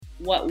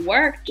what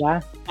worked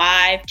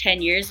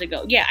 5-10 years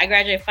ago. Yeah, I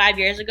graduated 5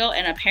 years ago,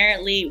 and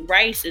apparently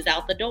rice is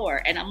out the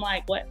door. And I'm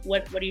like, what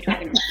are you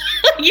talking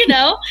about? You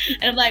know?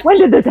 And I'm like, when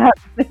did this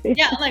happen?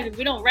 Yeah, I'm like, if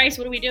we don't rice,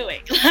 what are we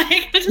doing?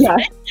 Like, Yeah.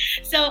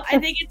 so I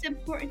think it's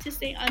important to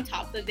stay on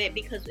top of it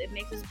because it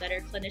makes us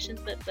better clinicians,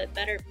 but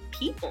better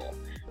people.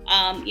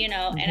 You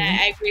know, and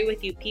I agree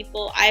with you.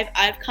 People,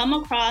 I've come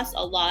across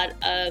a lot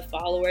of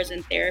followers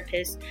and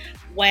therapists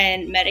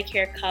when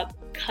Medicare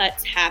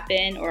cuts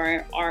happen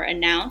or are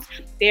announced.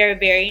 They're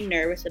very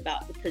nervous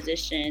about the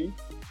position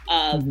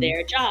of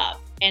their job.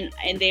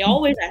 And they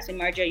always ask me,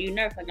 Margie, are you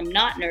nervous? Like, I'm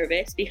not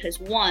nervous because,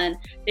 one,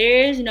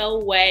 there is no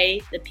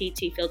way the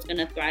PT field's going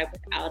to thrive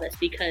without us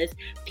because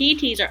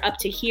PTs are up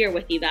to here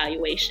with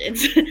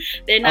evaluations.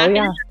 They're not going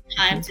to have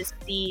time to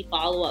see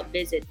follow-up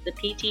visits. The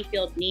PT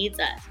field needs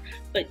us,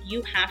 but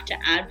you have to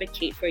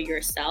advocate for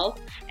yourself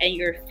and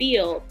your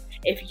field.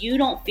 If you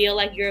don't feel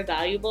like you're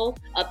valuable,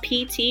 a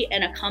PT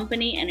and a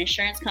company, an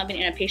insurance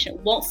company, and a patient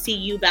won't see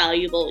you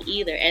valuable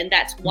either. And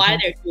that's why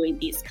they're doing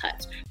these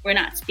cuts. We're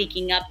not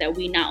speaking up that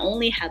we not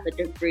only have a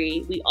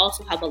degree, we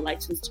also have a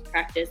license to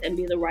practice and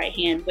be the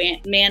right-hand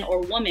man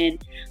or woman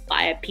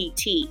by a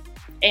PT.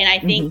 And I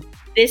think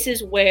this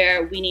is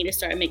where we need to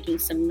start making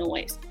some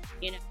noise,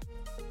 you know.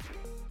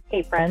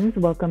 Hey friends,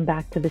 welcome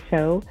back to the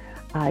show.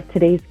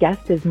 Today's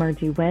guest is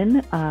Margie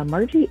Nguyen.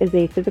 Margie is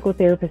a physical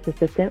therapist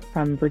assistant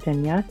from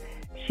Virginia.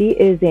 She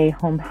is a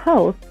home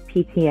health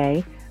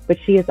PTA, but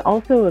she is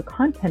also a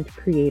content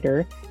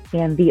creator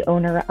and the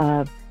owner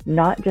of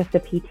not just a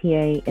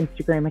PTA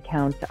Instagram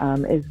account,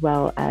 as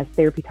well as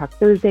Therapy Talk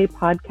Thursday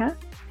podcast.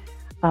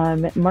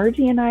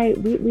 Margie and I,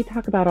 we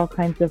talk about all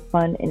kinds of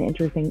fun and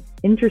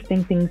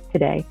interesting things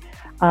today.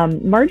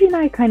 Margie and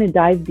I kind of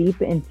dive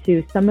deep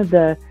into some of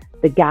the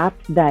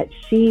gaps that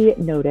she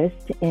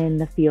noticed in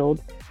the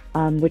field,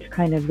 which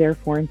kind of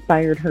therefore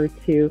inspired her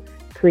to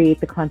create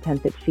the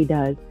content that she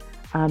does.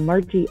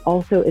 Margie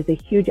also is a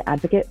huge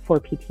advocate for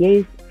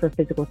PTAs, for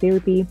physical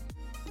therapy,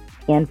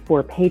 and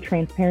for pay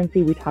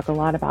transparency. We talk a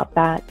lot about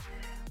that.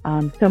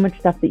 So much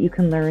stuff that you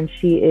can learn.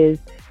 She is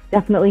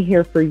definitely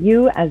here for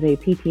you as a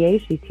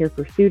PTA. She's here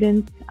for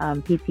students,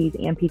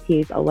 PTs and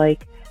PTAs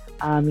alike.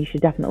 You should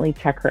definitely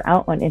check her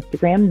out on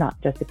Instagram, not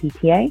just a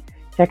PTA.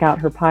 Check out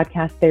her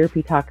podcast,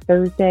 Therapy Talk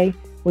Thursday.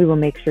 We will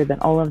make sure that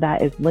all of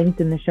that is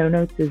linked in the show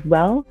notes as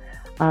well.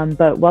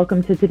 But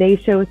welcome to today's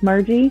show with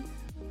Margie.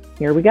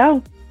 Here we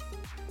go.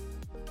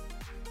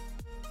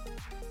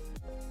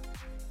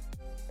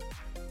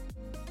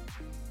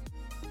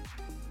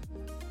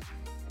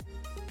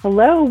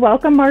 Hello,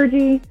 welcome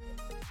Margie.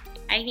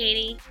 Hi,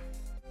 Katie.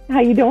 How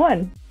you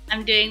doing?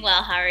 I'm doing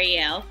well. How are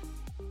you?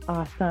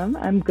 Awesome.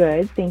 I'm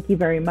good. Thank you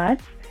very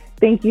much.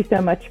 Thank you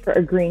so much for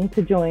agreeing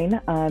to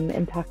join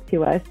and talk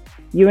to us.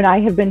 You and I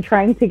have been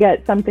trying to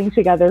get something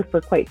together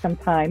for quite some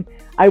time.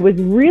 I was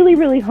really,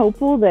 really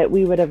hopeful that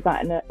we would have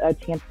gotten a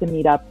chance to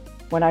meet up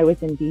when I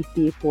was in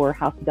DC for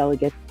House of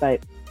Delegates,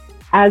 but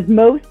as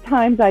most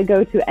times I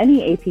go to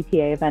any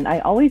APTA event, I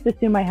always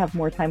assume I have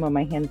more time on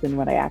my hands than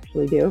what I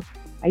actually do.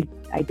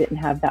 I didn't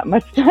have that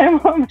much time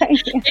on my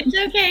hands. It's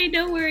okay.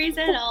 No worries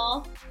at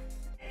all.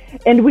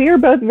 And we are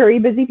both very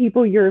busy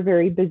people. You're a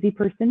very busy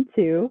person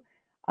too.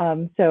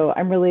 So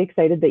I'm really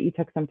excited that you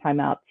took some time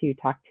out to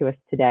talk to us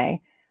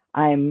today.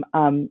 I'm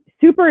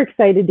super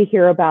excited to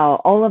hear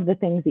about all of the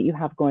things that you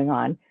have going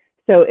on.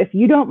 So if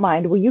you don't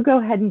mind, will you go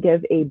ahead and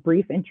give a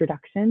brief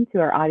introduction to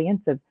our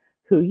audience of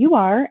who you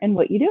are and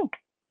what you do?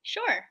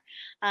 Sure.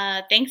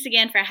 Thanks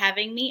again for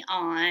having me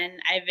on.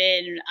 I've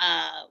been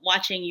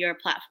watching your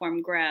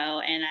platform grow,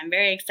 and I'm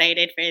very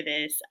excited for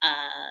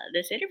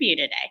this interview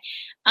today.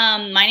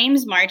 My name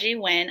is Margie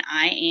Nguyen.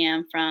 I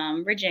am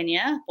from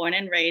Virginia, born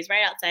and raised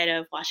right outside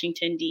of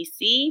Washington,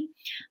 D.C.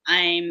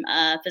 I'm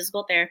a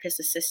physical therapist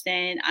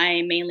assistant.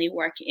 I mainly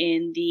work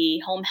in the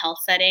home health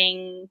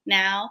setting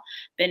now.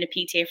 Been a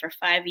PTA for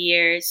 5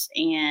 years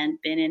and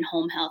been in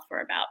home health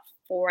for about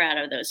 4 out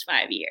of those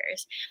 5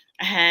 years.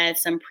 I had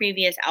some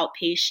previous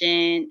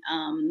outpatient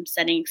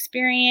setting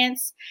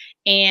experience,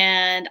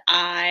 and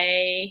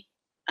I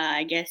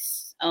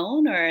guess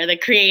own or the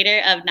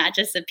creator of Not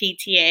Just a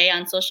PTA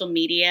on social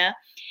media,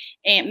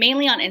 and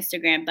mainly on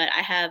Instagram, but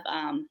I have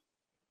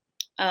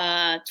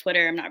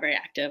Twitter, I'm not very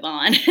active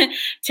on.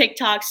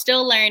 TikTok,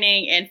 still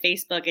learning, and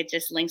Facebook, it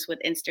just links with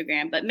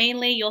Instagram. But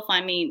mainly, you'll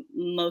find me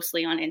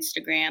mostly on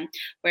Instagram,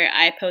 where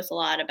I post a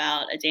lot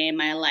about a day in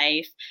my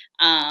life,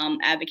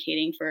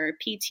 advocating for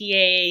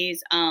PTAs,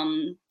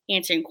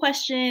 answering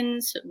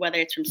questions, whether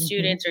it's from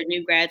students or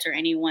new grads or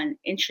anyone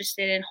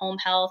interested in home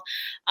health.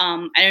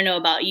 I don't know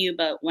about you,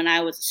 but when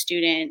I was a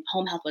student,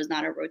 home health was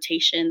not a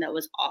rotation that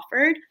was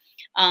offered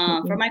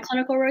for my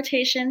clinical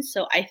rotations.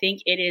 So I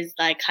think it is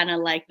like kind of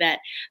like that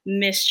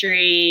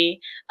mystery,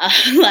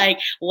 like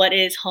what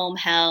is home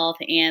health?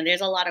 And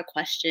there's a lot of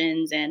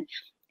questions, and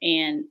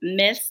and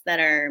myths that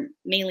are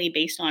mainly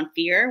based on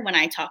fear when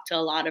I talk to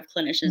a lot of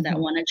clinicians that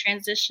Hmm. want to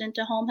transition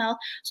to home health.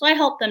 So I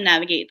help them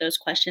navigate those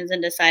questions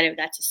and decide if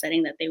that's a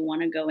setting that they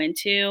want to go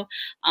into.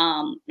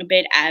 A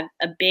big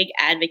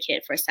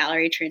advocate for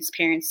salary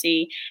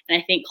transparency,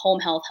 and I think home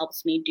health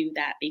helps me do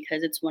that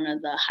because it's one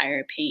of the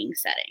higher paying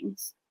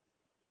settings.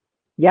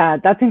 Yeah,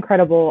 that's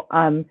incredible.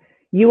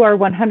 You are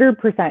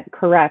 100%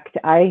 correct.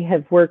 I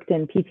have worked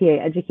in PTA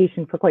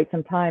education for quite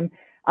some time,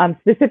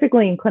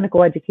 specifically in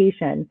clinical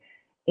education.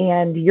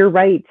 And you're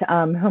right,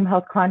 home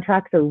health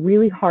contracts are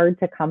really hard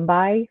to come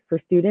by for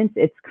students.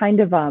 It's kind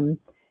of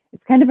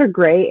a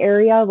gray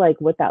area, like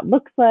what that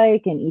looks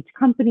like, and each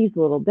company's a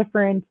little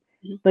different.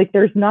 Mhm. Like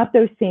there's not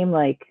those same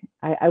like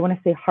I want to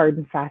say hard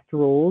and fast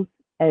rules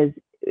as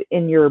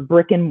in your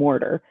brick and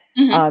mortar.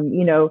 Mhm.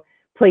 You know,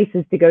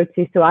 places to go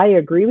to. So I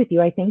agree with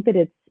you. I think that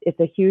it's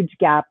a huge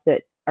gap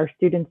that our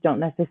students don't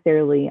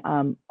necessarily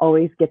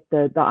always get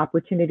the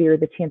opportunity or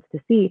the chance to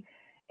see,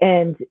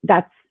 and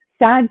that's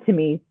sad to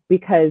me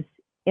because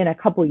in a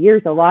couple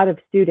years, a lot of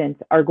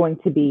students are going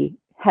to be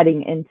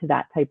heading into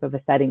that type of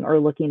a setting or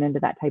looking into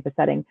that type of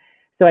setting.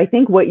 So I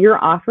think what you're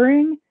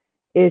offering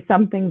is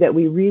something that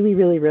we really,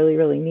 really, really,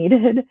 really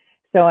needed.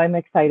 So I'm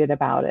excited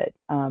about it.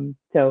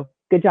 So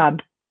good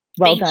job.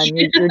 Well Thank done.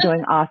 you. You're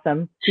doing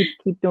awesome.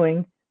 Keep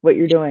doing what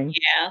you're doing.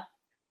 Yeah.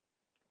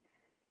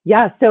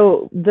 Yeah,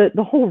 so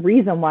the whole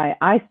reason why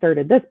I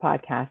started this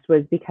podcast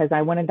was because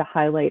I wanted to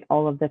highlight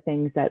all of the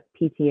things that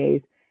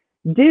PTAs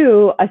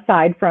do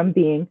aside from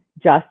being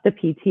just a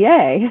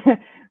PTA,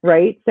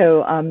 right?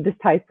 So this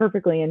ties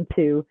perfectly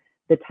into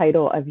the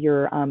title of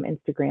your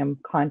Instagram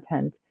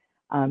content,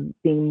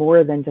 being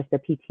more than just a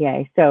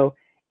PTA. So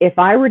if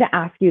I were to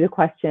ask you the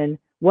question,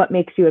 what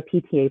makes you a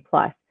PTA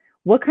plus?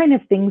 What kind of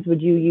things would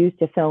you use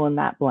to fill in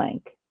that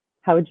blank?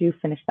 How would you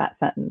finish that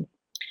sentence?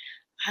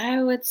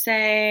 I would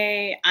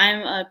say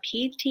I'm a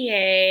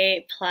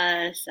PTA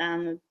plus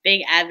a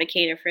big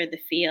advocate for the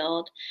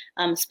field,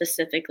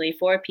 specifically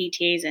for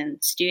PTAs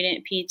and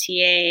student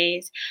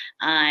PTAs.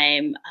 I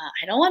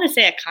don't want to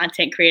say a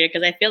content creator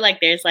because I feel like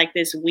there's like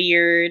this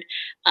weird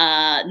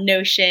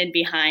notion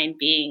behind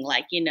being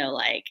like,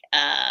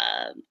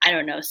 I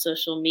don't know,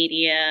 social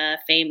media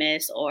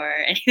famous or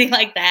anything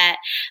like that.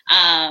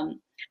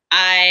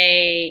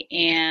 I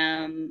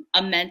am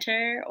a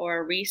mentor or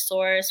a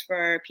resource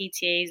for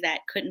PTAs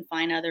that couldn't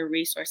find other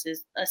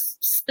resources,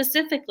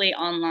 specifically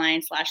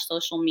online slash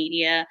social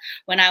media.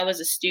 When I was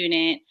a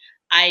student,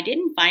 I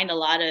didn't find a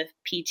lot of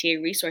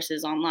PTA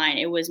resources online.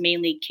 It was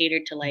mainly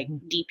catered to like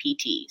Mm-hmm.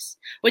 DPTs,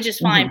 which is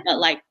Mm-hmm. fine, but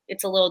like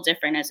it's a little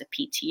different as a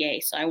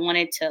PTA. So I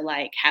wanted to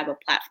like have a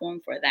platform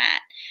for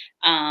that.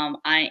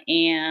 I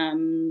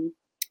am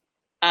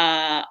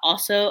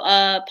also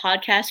a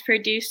podcast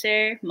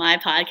producer. My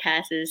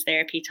podcast is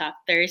Therapy Talk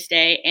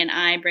Thursday, and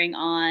I bring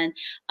on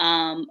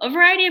a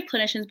variety of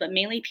clinicians, but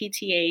mainly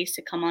PTAs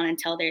to come on and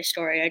tell their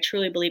story. I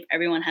truly believe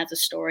everyone has a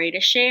story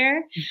to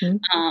share.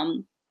 Mm-hmm.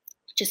 Um,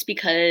 just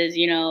because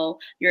you're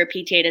a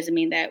PTA doesn't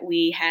mean that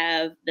we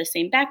have the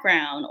same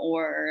background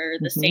or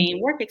the Mm-hmm. same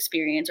work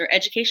experience or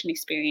education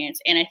experience.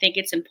 And I think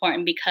it's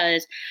important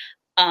because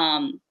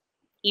um,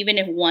 even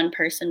if one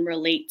person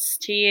relates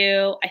to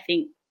you, I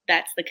think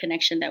that's the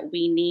connection that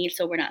we need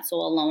so we're not so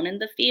alone in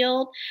the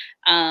field,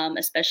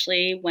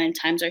 especially when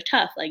times are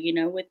tough, like,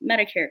 with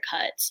Medicare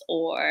cuts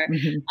or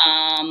Mm-hmm.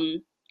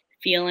 um,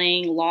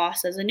 feeling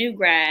lost as a new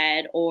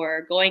grad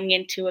or going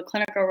into a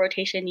clinical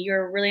rotation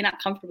you're really not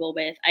comfortable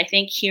with. I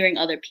think hearing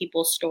other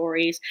people's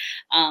stories,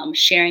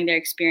 sharing their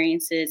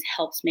experiences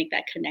helps make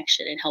that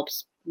connection and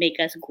helps make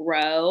us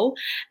grow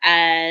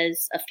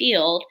as a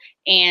field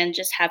and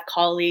just have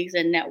colleagues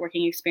and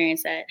networking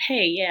experience that,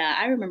 hey, yeah,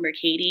 I remember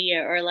Katie,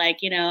 or like,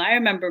 I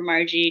remember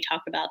Margie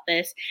talk about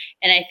this.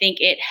 And I think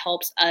it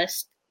helps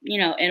us,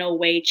 in a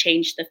way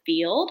change the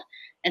field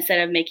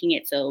instead of making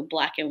it so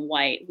black and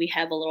white. We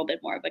have a little bit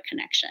more of a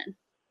connection.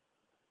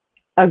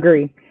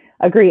 Agree.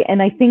 Agree.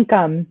 And I think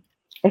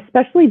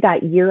especially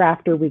that year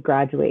after we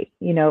graduate,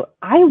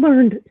 I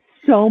learned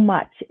so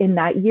much in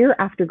that year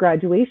after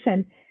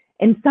graduation.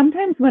 And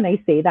sometimes when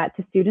I say that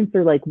to students,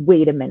 they're like,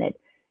 wait a minute,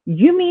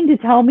 you mean to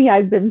tell me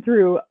I've been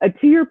through a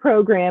 2-year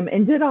program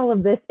and did all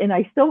of this and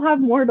I still have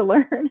more to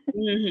learn?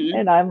 Hmm.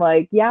 And I'm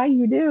like, yeah,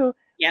 you do.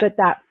 Yep. But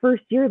that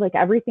first year, like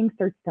everything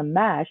starts to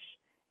mesh.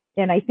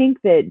 And I think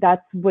that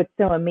that's what's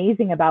so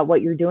amazing about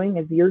what you're doing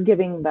is you're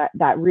giving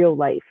that real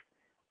life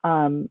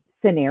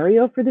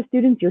scenario for the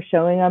students. You're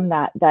showing them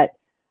that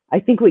I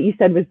think what you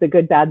said was the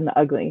good, bad, and the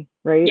ugly,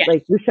 right? Yes.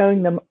 Like you're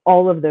showing them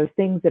all of those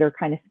things that are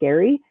kind of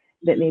scary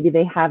that Mhm. maybe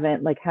they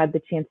haven't like had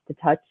the chance to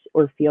touch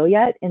or feel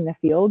yet in the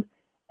field,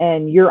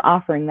 and you're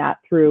offering that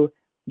through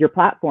your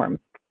platform,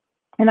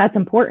 and that's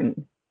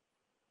important.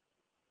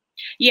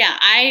 Yeah,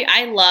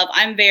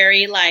 I'm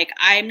very like,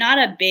 I'm not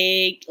a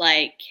big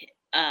like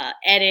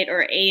edit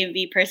or A and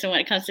V person when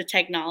it comes to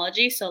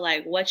technology. So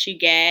like what you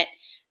get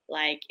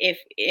Like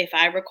if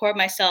I record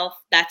myself,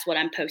 that's what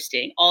I'm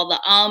posting. All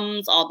the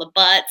ums, all the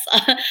buts,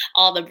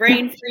 all the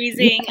brain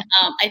freezing.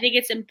 Yeah. I think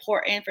it's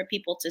important for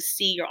people to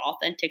see your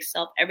authentic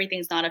self.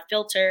 Everything's not a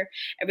filter.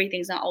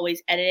 Everything's not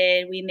always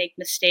edited. We make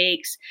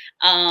mistakes.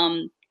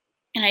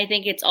 And I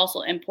think it's also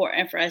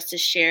important for us to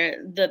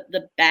share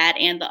the bad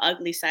and the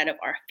ugly side of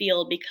our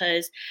field,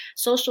 because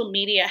social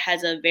media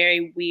has a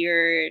very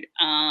weird,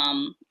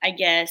 I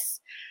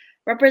guess,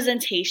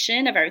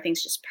 representation of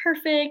everything's just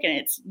perfect and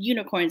it's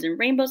unicorns and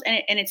rainbows,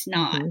 and it's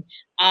not.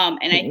 Hmm.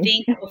 And I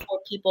think before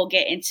people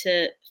get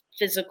into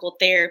physical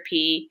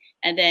therapy,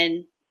 and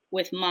then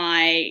with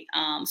my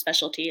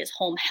specialty is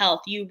home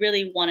health, you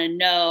really want to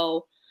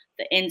know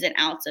the ins and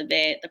outs of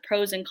it, the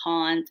pros and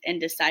cons, and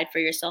decide for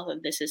yourself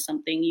if this is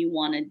something you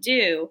want to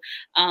do.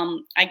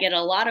 I get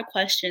a lot of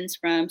questions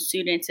from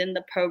students in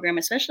the program,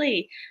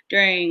 especially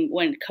during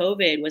when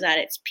COVID was at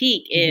its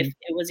peak, if Hmm.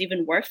 it was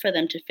even worth for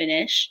them to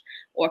finish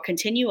or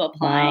continue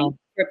applying Wow.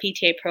 for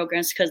PTA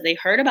programs, because they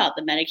heard about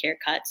the Medicare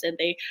cuts and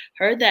they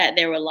heard that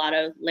there were a lot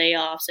of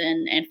layoffs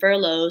and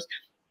furloughs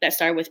that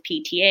started with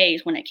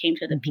PTAs when it came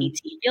to the Hmm.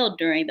 PT field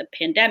during the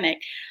pandemic.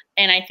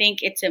 And I think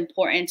it's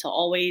important to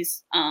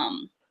always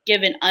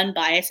give an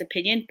unbiased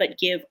opinion, but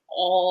give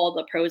all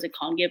the pros and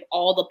cons, give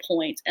all the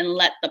points, and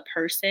let the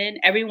person,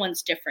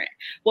 everyone's different.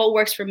 What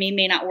works for me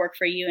may not work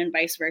for you, and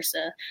vice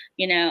versa.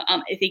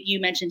 I think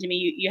you mentioned to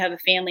me you have a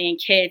family and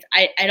kids.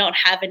 I don't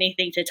have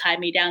anything to tie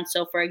me down.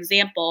 So, for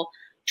example,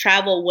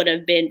 travel would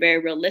have been very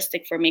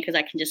realistic for me because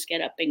I can just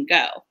get up and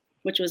go,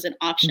 which was an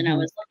option I Hmm.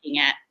 was looking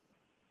at.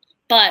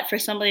 But for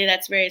somebody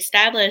that's very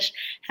established,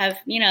 have,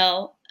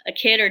 a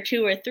kid or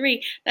two or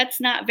three, that's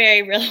not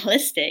very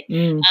realistic.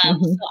 Hmm. So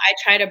I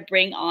try to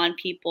bring on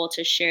people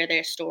to share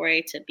their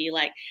story, to be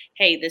like,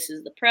 hey, this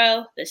is the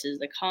pro, this is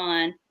the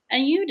con,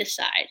 and you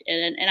decide.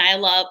 And I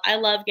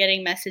love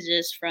getting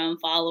messages from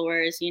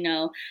followers,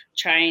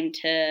 trying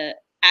to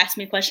ask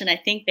me a question. I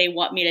think they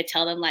want me to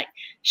tell them, like,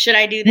 should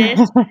I do this?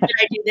 Should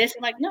I do this?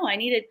 I'm like, no, I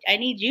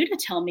need you to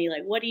tell me,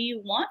 like, what do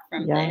you want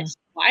from Yeah. this?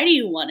 Why do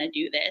you want to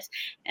do this?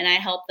 And I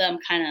help them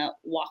kind of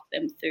walk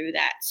them through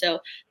that. So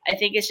I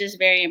think it's just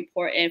very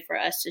important for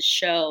us to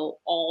show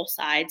all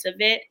sides of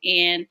it,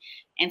 and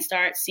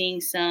start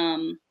seeing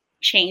some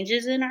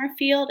changes in our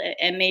field,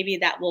 and maybe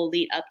that will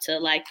lead up to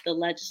like the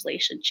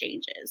legislation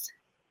changes.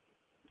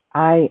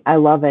 I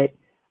love it.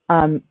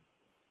 Um,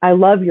 I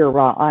love your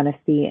raw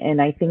honesty,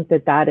 and I think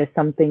that that is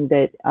something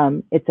that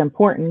it's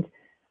important.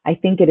 I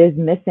think it is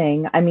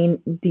missing. I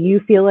mean, do you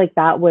feel like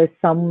that was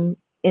some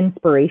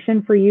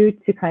inspiration for you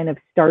to kind of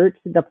start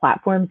the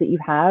platforms that you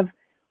have?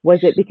 Was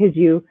it because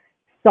you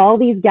saw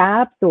these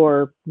gaps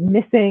or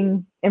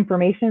missing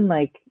information?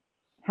 Like,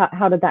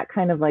 how did that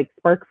kind of like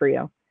spark for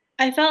you?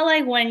 I felt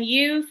like when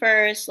you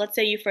first, let's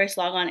say you first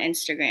log on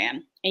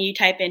Instagram and you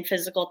type in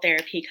physical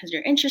therapy because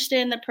you're interested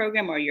in the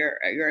program, or you're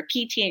a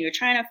PT and you're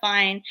trying to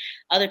find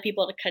other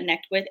people to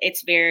connect with,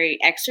 it's very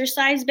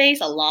exercise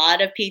based. A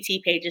lot of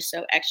PT pages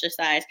show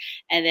exercise,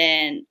 and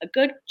then a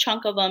good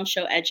chunk of them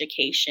show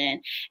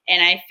education.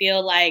 And I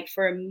feel like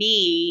for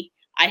me,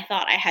 I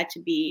thought I had to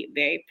be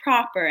very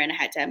proper, and I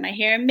had to have my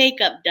hair and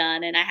makeup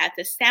done, and I had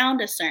to sound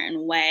a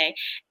certain way.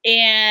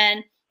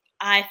 And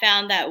I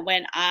found that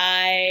when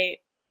I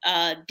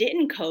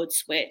didn't code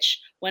switch,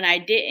 when I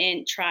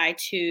didn't try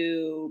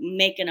to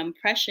make an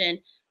impression,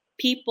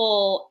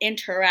 people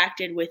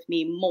interacted with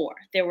me more.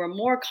 There were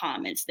more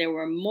comments, there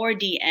were more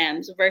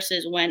DMs,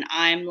 versus when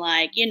I'm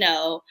like,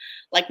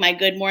 like my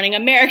Good Morning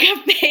America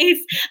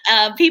face.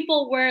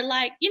 People were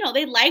like,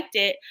 they liked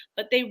it,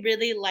 but they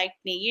really liked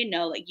me.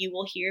 Like you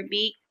will hear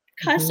me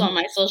cuss Hmm. on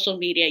my social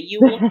media.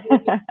 You will hear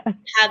me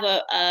have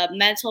a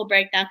mental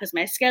breakdown because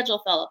my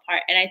schedule fell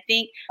apart. And I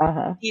think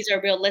Uh-huh. these are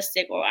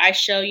realistic. Or I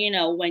show,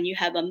 when you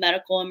have a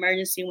medical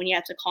emergency, when you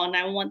have to call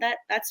 911,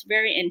 that's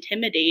very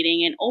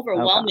intimidating and Oh gosh,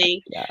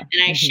 overwhelming. yeah.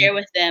 And I Hmm. share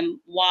with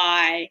them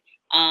why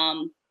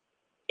um,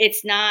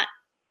 it's not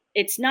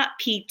it's not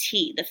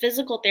PT. The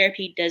physical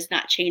therapy does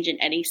not change in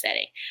any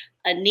setting.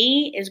 A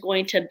knee is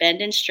going to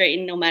bend and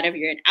straighten no matter if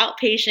you're an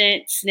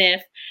outpatient,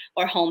 SNF,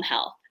 or home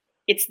health.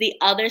 It's the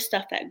other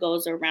stuff that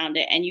goes around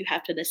it. And you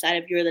have to decide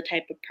if you're the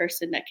type of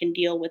person that can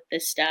deal with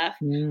this stuff,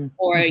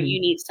 or Mm-hmm. you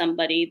need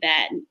somebody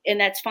that, and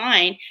that's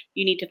fine.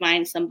 You need to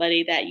find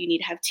somebody that you need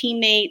to have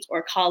teammates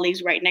or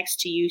colleagues right next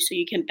to you so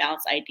you can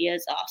bounce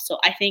ideas off. So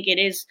I think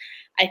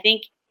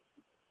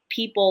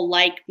people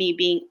like me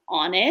being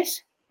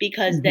honest,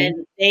 because Hmm.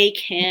 then they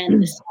can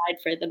decide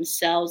for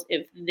themselves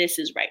if this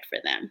is right for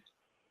them.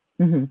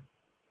 Hmm.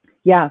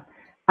 Yeah,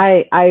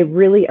 I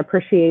really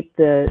appreciate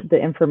the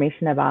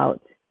information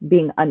about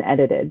being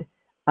unedited.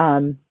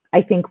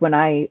 I think when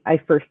I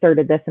first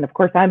started this, and of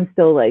course I'm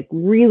still like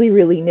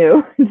really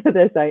new to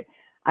this.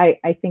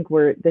 I think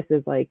this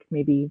is like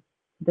maybe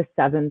the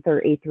seventh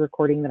or eighth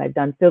recording that I've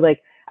done. So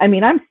like, I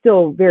mean, I'm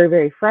still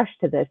very fresh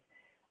to this.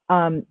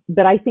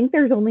 But I think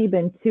there's only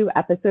been two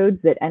episodes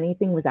that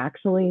anything was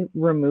actually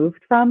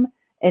removed from,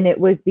 and it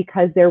was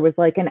because there was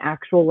like an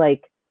actual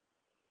like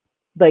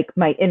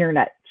my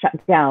internet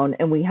shut down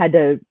and we had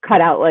to cut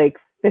out like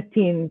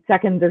 15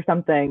 seconds or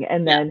something.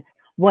 And Yeah. then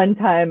one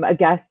time a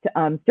guest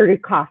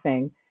started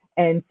coughing.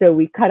 And so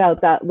we cut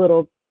out that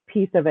little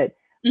piece of it.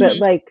 But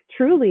Hmm. like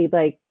truly,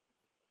 like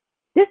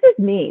this is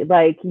me.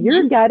 Like Hmm.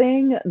 you're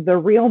getting the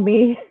real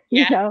me,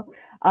 you Yeah.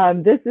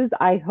 know. This is,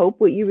 I hope,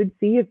 what you would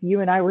see if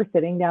you and I were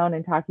sitting down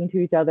and talking to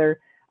each other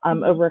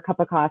Hmm. over a cup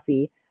of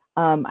coffee.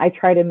 I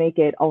try to make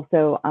it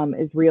also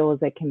as real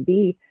as it can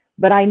be.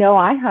 But I know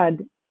I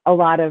had a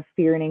lot of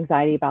fear and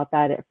anxiety about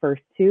that at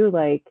first too.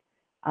 Like,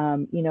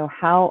 you know,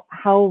 how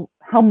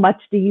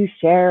much do you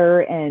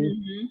share,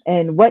 Hmm.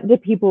 and what do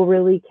people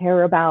really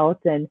care about,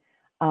 and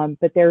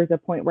but there's a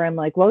point where I'm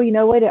like, well, you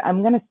know what?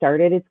 I'm going to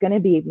start it. It's going to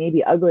be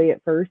maybe ugly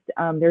at first.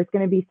 There's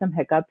going to be some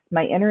hiccups.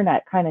 My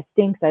internet kind of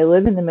stinks. I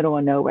live in the middle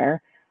of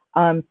nowhere.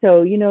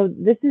 So, you know,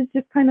 this is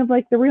just kind of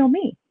like the real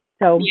me.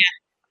 So Yeah.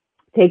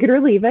 take it or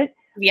leave it.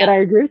 But Yeah. I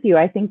agree with you.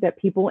 I think that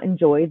people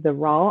enjoy the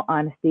raw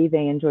honesty.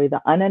 They enjoy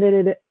the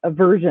unedited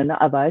version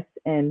of us.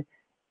 And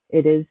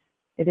it is,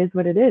 it is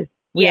what it is.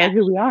 We Yeah. are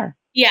who we are.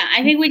 Yeah,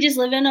 I think we just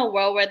live in a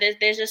world where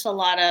there's just a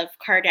lot of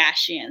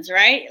Kardashians,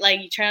 right?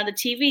 Like you turn on the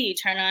TV, you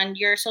turn on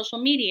your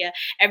social media,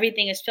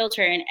 everything is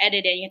filtered and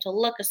edited. You have to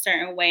look a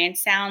certain way and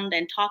sound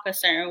and talk a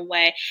certain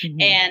way.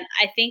 Mm-hmm. And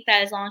I think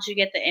that as long as you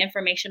get the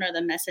information or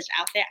the message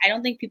out there, I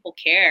don't think people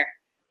care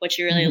what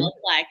you really Mm-hmm. look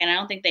like. And I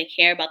don't think they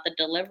care about the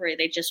delivery.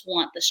 They just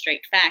want the straight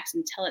facts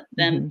and tell it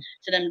them Mm-hmm.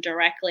 to them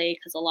directly.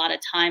 Because a lot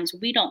of times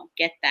we don't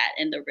get that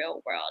in the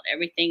real world.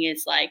 Everything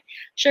is like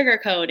sugar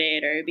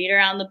coated or beat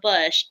around the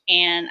bush.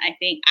 And I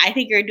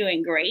think you're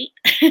doing great.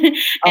 And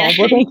Oh,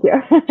 well, thank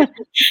you.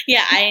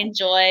 yeah, I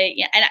enjoy.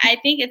 Yeah, and I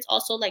think it's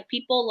also like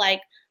people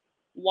like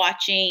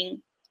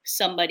watching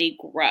somebody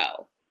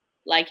grow.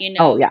 Like,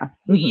 Oh, yeah.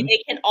 Mm-hmm.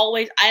 they can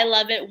always I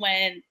love it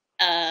when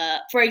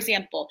for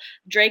example,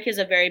 Drake is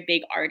a very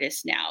big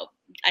artist now.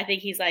 I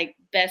think he's like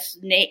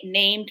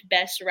named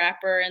best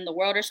rapper in the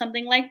world or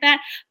something like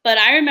that. But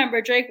I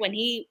remember Drake when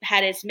he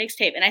had his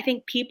mixtape, and I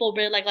think people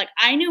really like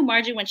I knew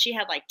Margie when she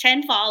had like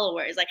 10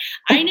 followers. Like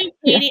I knew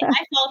Yeah. Katie,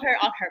 I followed her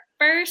on her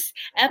first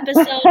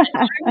episode, and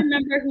I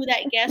remember who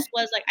that guest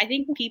was. Like I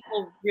think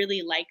people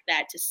really like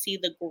that to see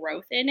the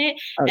growth in it,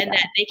 Oh, and yeah.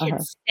 that they can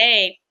Uh-huh.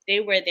 say they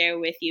were there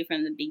with you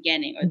from the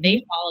beginning or they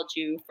Mm-hmm. followed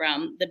you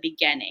from the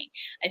beginning.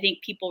 I think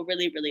people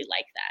really, really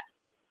like that.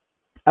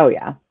 Oh,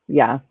 yeah.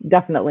 Yeah,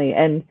 definitely.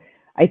 And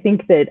I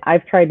think that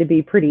I've tried to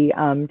be pretty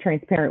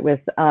transparent with,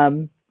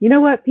 you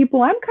know what,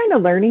 people, I'm kind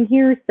of learning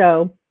here.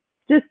 So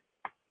just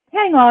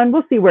hang on.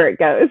 We'll see where it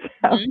goes.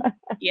 So, Mhm.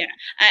 Yeah.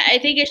 I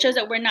think it shows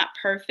that we're not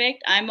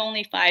perfect. I'm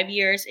only 5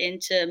 years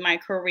into my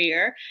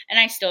career and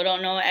I still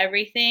don't know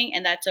everything,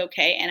 and that's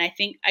okay. And I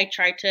think I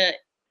try to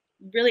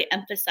really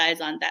emphasize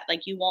on that.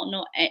 Like you won't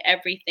know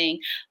everything,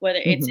 whether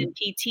it's hmm in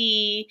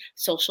PT,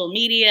 social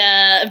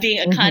media, being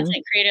a hmm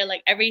content creator,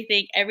 like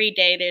everything, every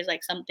day there's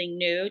like something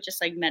new,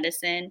 just like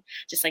medicine,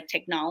 just like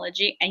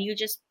technology, and you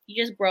just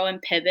grow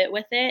and pivot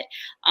with it.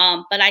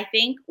 But I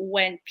think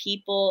when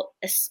people,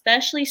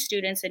 especially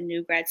students and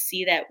new grads,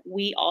 see that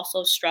we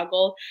also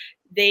struggle,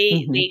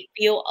 hmm they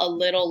feel a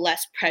little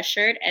less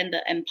pressured and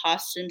the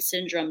imposter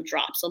syndrome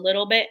drops a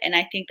little bit. And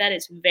I think that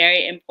is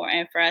very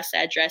important for us to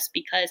address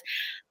because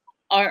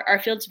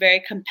our field's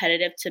very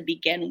competitive to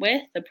begin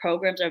with. The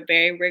programs are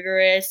very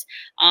rigorous.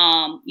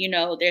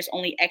 There's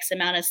only X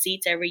amount of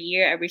seats every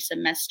year, every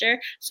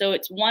semester. So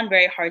it's one,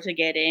 very hard to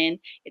get in.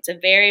 It's a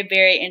very,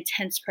 very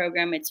intense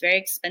program. It's very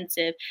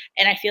expensive.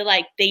 And I feel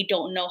like they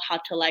don't know how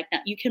to like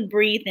now you can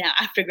breathe now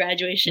after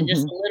graduation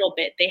just hmm a little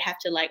bit. They have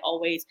to like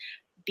always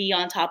be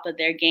on top of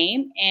their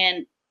game.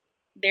 And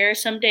there are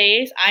some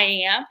days I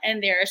am,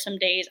 and there are some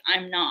days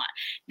I'm not.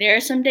 There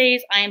are some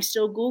days I am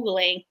still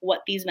Googling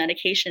what these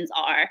medications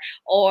are,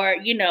 or,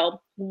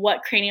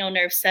 what cranial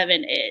nerve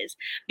 7 is,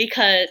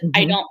 because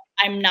hmm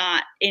I'm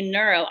not in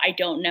neuro. I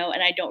don't know,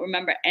 and I don't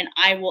remember. And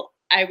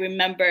I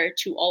remember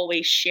to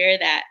always share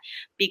that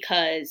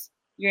because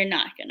you're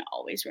not going to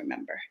always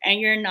remember, and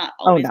you're not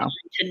Oh, always no. going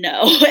to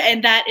know,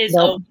 and that is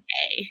Nope.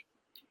 okay.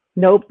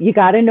 Nope. You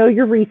got to know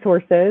your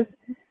resources.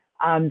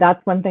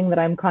 That's one thing that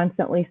I'm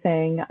constantly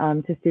saying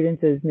to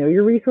students is know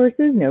your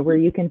resources, know where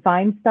you can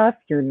find stuff.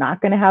 You're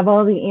not going to have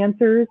all the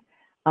answers.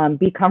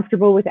 Be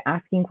comfortable with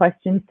asking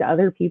questions to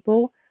other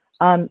people.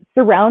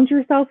 Surround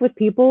yourself with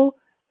people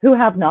who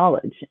have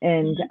knowledge,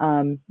 and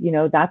Mhm. you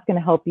know that's going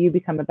to help you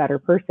become a better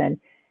person.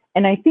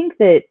 And I think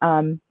that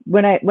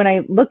when I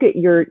look at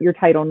your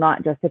title,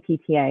 not just a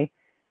PTA,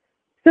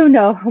 so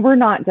no, we're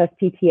not just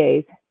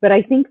PTAs, but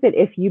I think that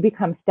if you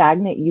become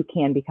stagnant, you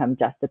can become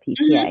just a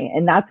Mhm. PTA.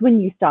 And that's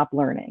when you stop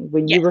learning,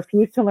 when you Yes.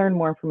 refuse to learn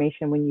more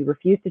information, when you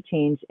refuse to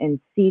change and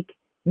seek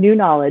new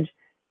knowledge,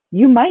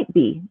 you might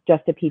be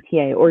just a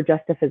PTA or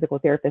just a physical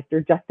therapist or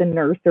just a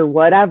nurse or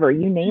whatever,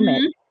 you name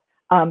it. Mhm.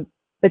 Um,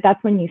 but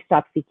that's when you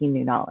stop seeking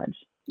new knowledge.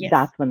 Yes.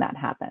 That's when that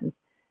happens.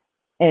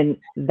 And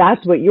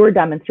that's what you're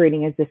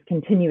demonstrating is this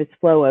continuous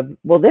flow of,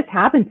 well, this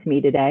happened to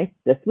me today.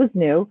 This was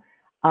new.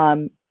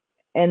 Um,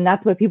 and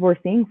that's what people are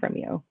seeing from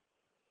you.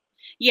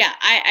 Yeah,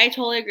 I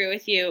totally agree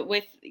with you.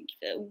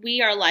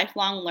 We are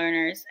lifelong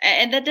learners,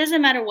 and that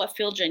doesn't matter what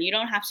field you're in. You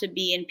don't have to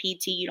be in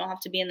PT. You don't have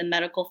to be in the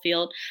medical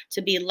field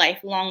to be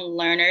lifelong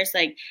learners.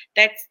 Like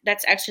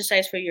that's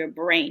exercise for your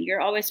brain.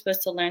 You're always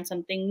supposed to learn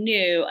something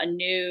new, a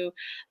new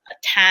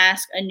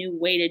task, a new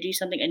way to do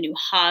something, a new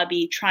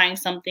hobby, trying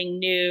something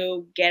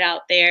new. Get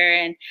out there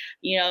and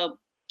you know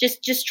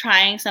just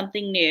trying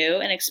something new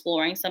and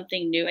exploring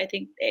something new. I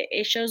think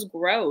it shows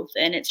growth,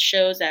 and it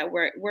shows that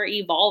we're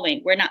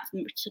evolving. We're not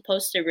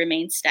supposed to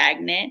remain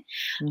stagnant.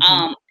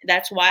 Hmm.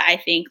 That's why I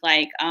think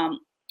I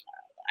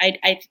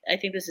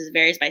think this is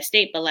varies by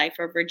state, but like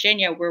for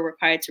Virginia, we're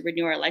required to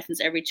renew our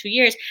license every 2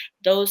 years.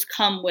 Those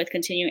come with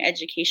continuing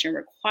education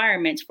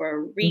requirements for a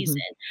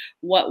reason.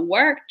 Hmm. What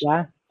worked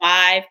Yeah.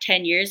 5,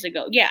 10 years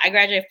ago? Yeah, I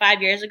graduated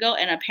 5 years ago,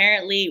 and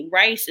apparently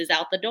rice is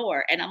out the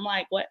door. And I'm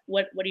like, what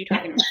are you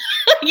talking about?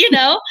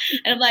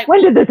 And I'm like,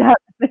 When well, did this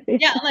happen?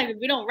 yeah, I'm like, if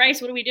we don't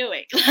race, what are we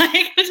doing?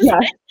 Like, Yeah.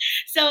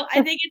 so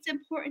I think it's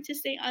important to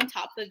stay on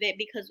top of it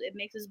because it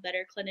makes us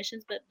better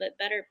clinicians, but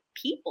better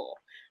people.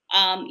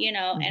 And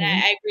Hmm.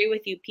 I agree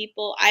with you.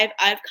 People,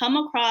 I've come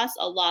across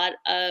a lot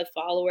of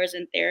followers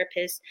and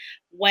therapists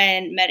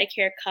when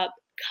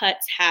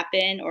cuts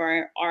happen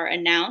or are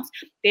announced,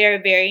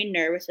 they're very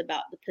nervous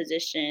about the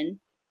position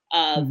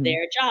of Hmm.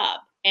 their job.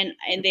 And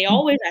they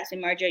always ask me,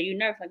 Margie, are you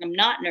nervous? Like, I'm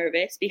not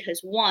nervous because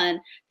one,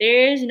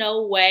 there is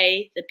no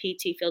way the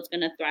PT field's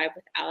going to thrive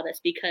without us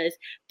because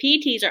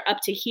PTs are up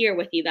to here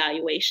with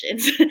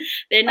evaluations.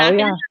 They're Oh not going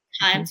to yeah.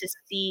 have time Hmm. to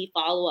see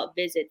follow-up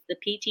visits. The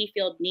PT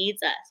field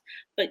needs us,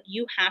 but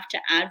you have to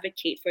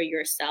advocate for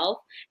yourself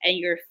and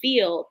your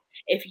field.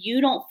 If you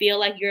don't feel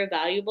like you're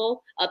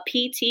valuable, a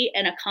PT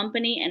and a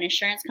company, an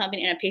insurance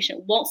company, and a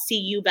patient won't see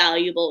you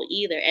valuable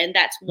either. And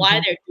that's why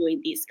Hmm. they're doing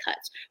these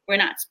cuts. We're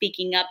not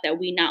speaking up that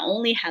we not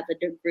only have a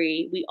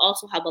degree, we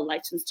also have a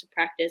license to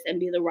practice and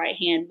be the right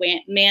hand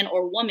man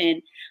or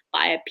woman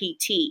by a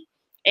PT.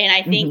 And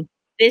I think Hmm.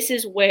 this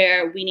is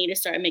where we need to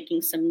start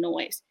making some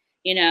noise.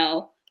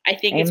 I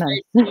think it's Amen.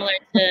 very similar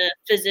to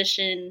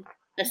physician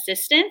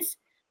assistants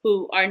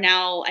who are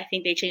now, I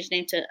think they changed the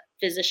name to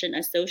physician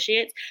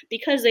associates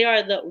because they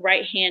are the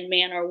right hand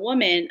man or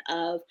woman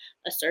of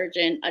a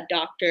surgeon, a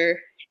doctor,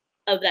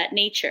 of that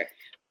nature.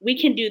 We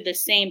can do the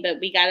same, but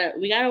we gotta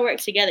work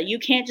together. You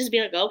can't just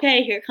be like,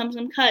 okay, here comes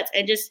some cuts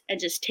and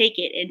just take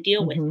it and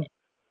deal with Hmm. it,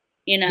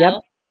 you know?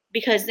 Yep.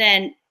 Because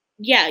then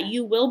yeah,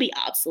 you will be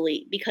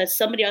obsolete because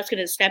somebody else is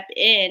gonna step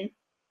in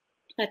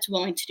that's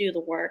willing to do the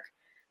work,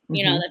 Hmm.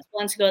 that's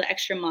willing to go the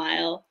extra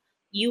mile.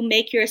 You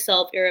make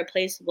yourself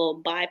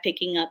irreplaceable by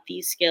picking up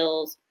these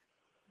skills,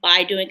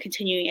 by doing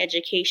continuing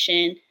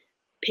education,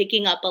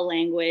 picking up a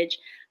language.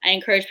 I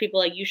encourage people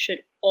like you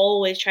should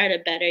always try to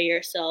better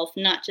yourself,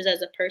 not just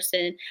as a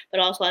person, but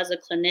also as a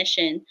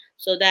clinician,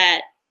 so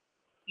that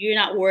you're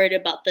not worried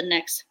about the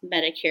next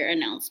Medicare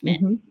announcement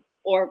Hmm.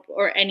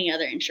 or any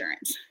other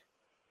insurance.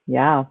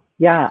 Yeah.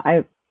 Yeah.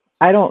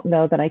 I don't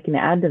know that I can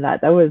add to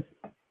that.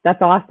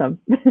 That's awesome.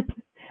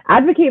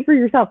 Advocate for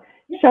yourself.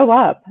 Yeah. Show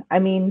up. I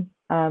mean,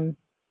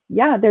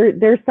 yeah,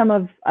 there's some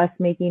of us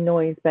making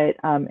noise, but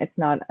it's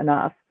not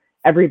enough.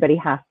 Everybody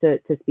has to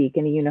speak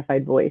in a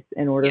unified voice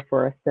in Yeah. order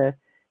for us to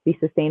be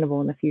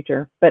sustainable in the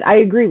future. But I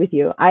agree with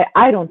you.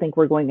 I don't think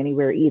we're going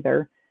anywhere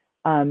either.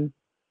 Um,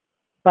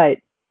 but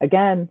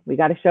again, we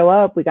got to show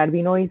up. We got to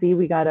be noisy.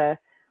 We got to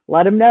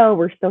let them know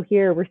we're still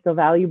here. We're still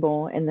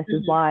valuable, and this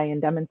is Mhm. why,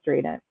 and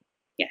demonstrate it.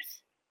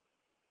 Yes.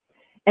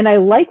 And I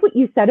like what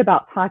you said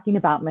about talking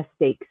about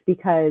mistakes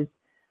because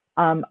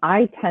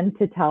I tend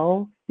to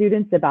tell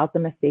students about the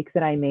mistakes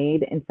that I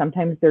made, and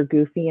sometimes they're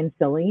goofy and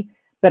silly,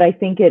 but I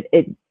think it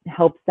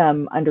helps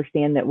them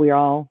understand that we're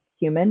all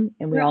human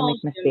and we We're all all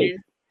make mistakes.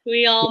 humans.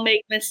 We all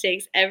make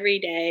mistakes every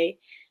day,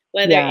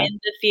 whether Yeah. in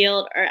the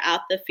field or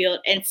out the field,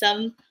 and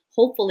some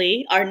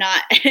hopefully are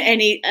not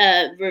any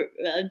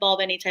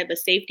involve any type of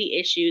safety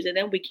issues, and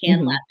then we can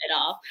Hmm. laugh it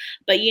off.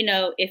 But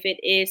if it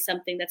is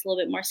something that's a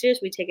little bit more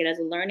serious, we take it as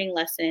a learning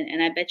lesson,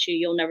 and I bet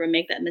you'll never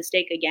make that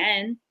mistake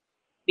again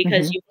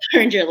because Hmm. you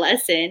learned your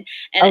lesson,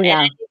 and Oh I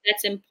yeah. think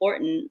that's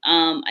important.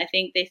 I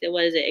think they said,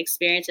 what is it?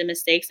 Experience and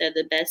mistakes are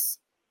the best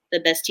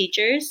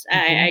teachers. Hmm.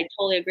 I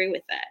totally agree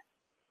with that.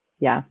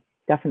 Yeah,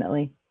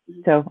 definitely.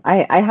 Mhm. So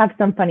I have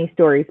some funny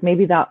stories.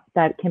 Maybe that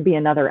can be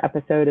another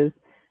episode is,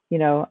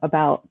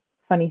 about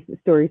funny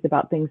stories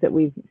about things that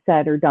we've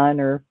said or done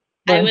or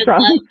I learned would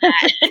from. love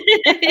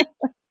that.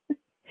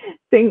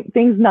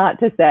 Things not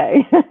to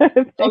say.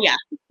 Oh, yeah.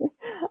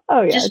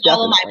 Oh yeah, Just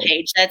follow my definitely.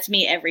 page. That's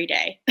me every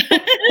day.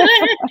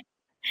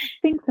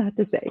 Things not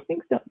to say.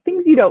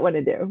 Things you don't want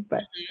to do.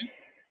 But Mhm.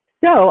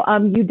 so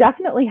you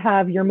definitely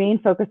have your main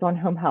focus on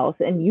home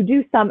health, and you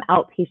do some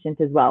outpatient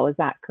as well. Is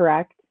that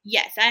correct?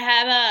 Yes, I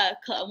have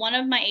one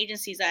of my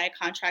agencies that I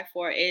contract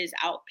for is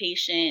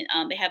outpatient.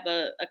 They have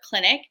a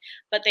clinic,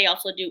 but they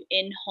also do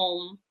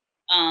in-home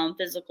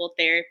physical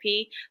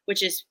therapy,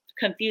 which is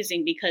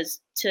confusing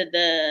because to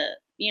the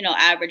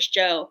average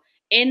Joe,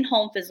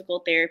 in-home physical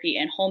therapy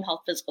and home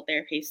health physical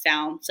therapy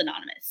sound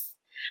synonymous.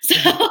 So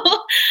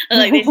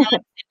like they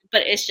sound,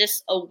 but it's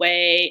just a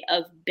way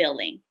of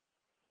billing.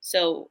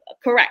 So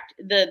correct.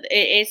 It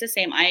is the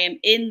same. I am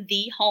in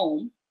the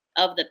home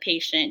of the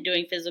patient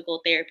doing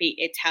physical therapy.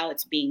 It's how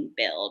it's being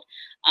billed.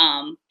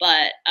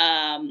 I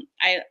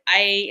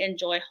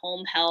enjoy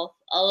home health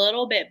a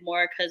little bit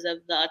more because of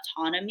the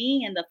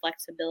autonomy and the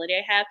flexibility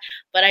I have.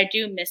 But I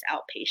do miss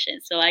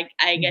outpatient, so I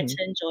get Hmm.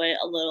 to enjoy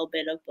a little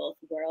bit of both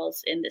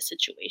worlds in this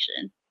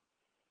situation.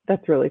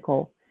 That's really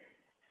cool.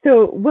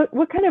 So,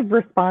 what kind of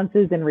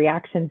responses and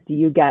reactions do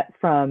you get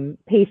from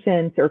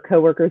patients or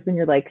coworkers when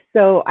you're like,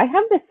 "So, I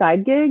have this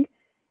side gig,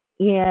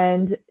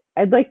 and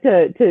I'd like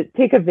to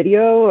take a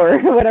video or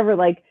whatever."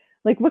 Like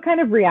what kind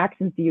of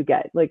reactions do you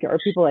get? Like, are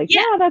people like, Yeah.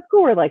 "Yeah, that's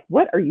cool," or like,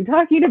 "What are you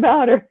talking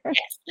about?" Or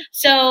Yes.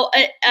 So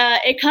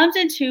it comes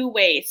in two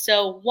ways.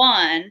 So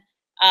one,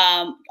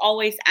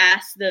 always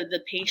ask the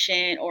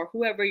patient or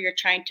whoever you're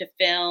trying to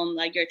film,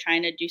 like you're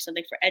trying to do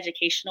something for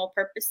educational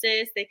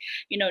purposes.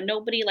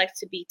 Nobody likes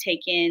to be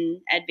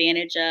taken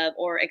advantage of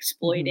or Mhm,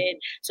 exploited.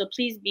 So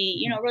please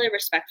be, mhm, really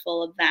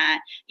respectful of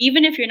that.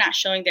 Even if you're not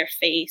showing their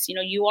face,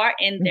 you are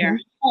in their mhm,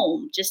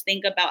 home. Just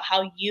think about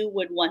how you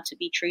would want to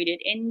be treated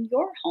in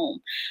your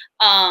home.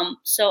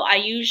 So I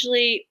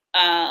usually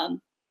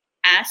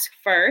ask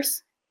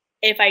first.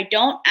 If I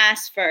don't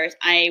ask first,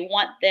 I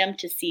want them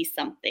to see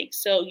something.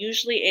 So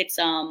usually it's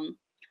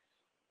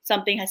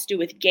something has to do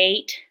with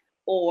gait,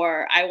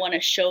 or I want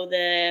to show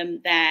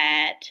them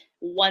that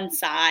one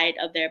side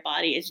of their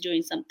body is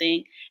doing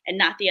something and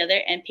not the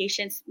other. And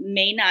patients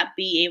may not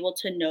be able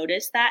to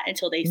notice that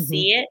until they mhm,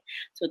 see it.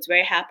 So it's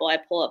very helpful. I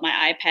pull up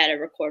my iPad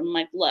and record. I'm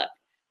like, look,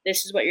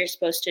 this is what you're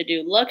supposed to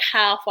do. Look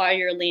how far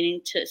you're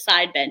leaning to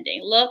side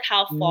bending. Look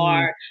how mm,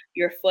 far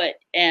your foot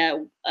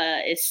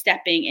is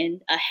stepping in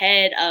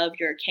ahead of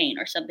your cane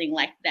or something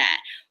like that.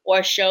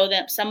 Or show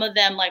them, some of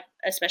them, like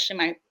especially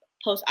my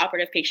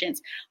post-operative patients,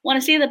 want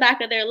to see the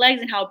back of their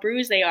legs and how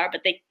bruised they are,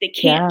 but they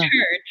can't yeah,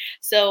 turn.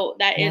 So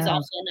that is yeah,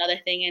 also another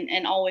thing.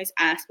 And always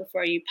ask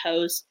before you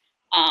post.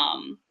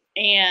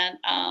 And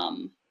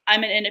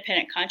I'm an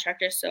independent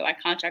contractor, so I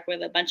contract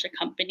with a bunch of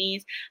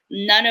companies.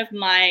 None of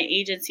my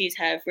agencies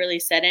have really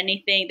said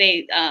anything.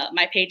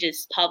 My page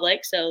is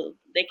public, so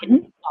they can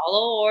mhm,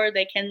 follow or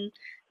they can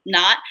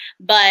not.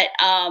 But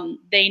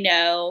they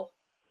know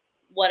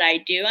what I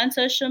do on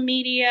social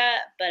media,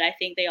 but I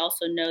think they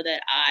also know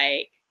that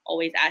I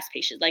always ask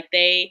patients. Like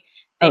they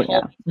oh hold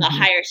yeah, me to a mhm,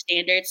 higher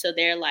standard, so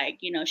they're like,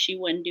 she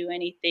wouldn't do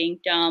anything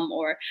dumb,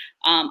 or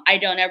I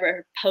don't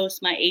ever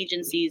post my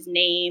agency's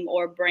name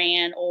or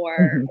brand or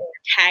mhm,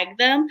 tag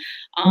them.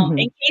 mhm,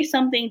 In case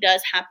something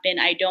does happen,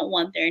 I don't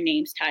want their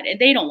names tied, and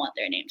they don't want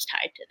their names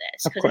tied to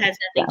this of because it course, has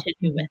nothing yeah, to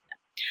do with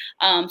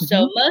mhm, so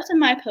mhm, most of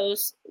my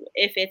posts,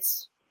 if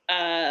it's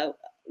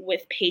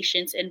with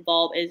patients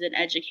involved, is an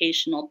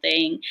educational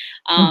thing.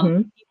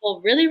 mhm,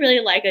 People really, really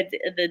like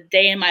the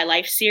Day in My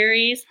Life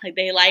series. Like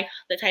they like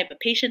the type of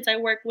patients I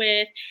work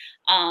with,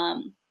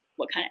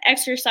 what kind of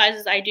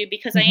exercises I do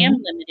because I am mhm,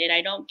 limited.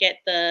 I don't get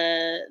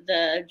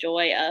the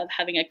joy of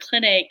having a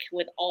clinic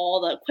with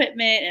all the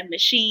equipment and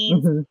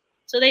machines. mhm,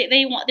 So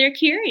they're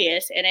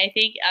curious, and I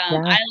think yeah,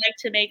 I like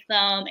to make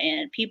them,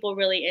 and people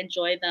really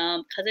enjoy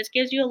them because it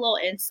gives you a little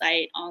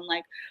insight on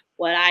like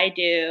what I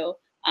do,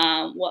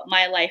 what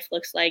my life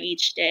looks like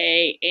each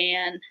day,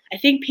 and I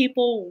think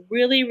people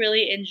really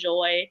really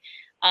enjoy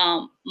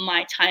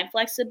my time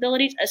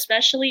flexibilities,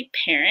 especially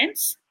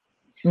parents.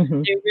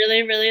 mhm, They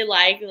really really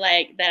like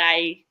that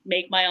I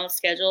make my own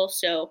schedule.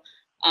 So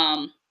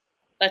um,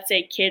 let's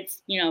say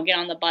kids, get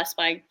on the bus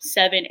by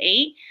 7,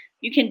 8,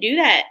 you can do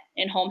that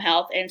in home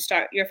health and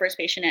start your first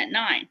patient at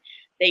 9.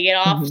 They get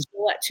off mhm,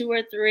 school at 2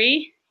 or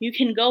 3, you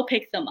can go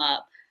pick them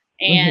up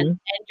and mhm,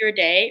 end your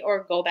day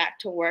or go back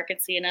to work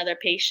and see another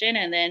patient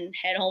and then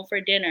head home for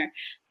dinner.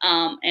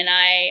 And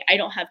I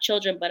don't have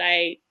children, but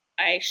I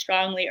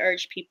strongly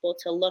urge people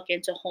to look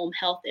into home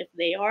health if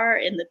they are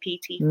in the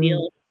PT mm,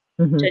 field.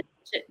 mhm,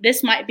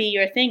 This might be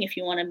your thing if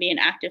you want to be an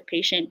active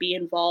patient, be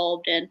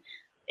involved, and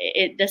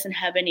it doesn't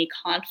have any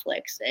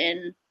conflicts.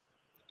 And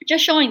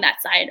just showing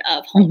that side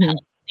of home health, mhm.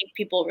 I think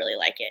people really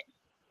like it.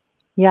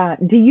 Yeah.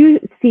 Do you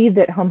see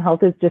that home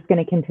health is just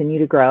going to continue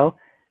to grow?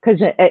 Because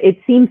it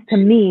seems to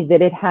me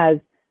that it has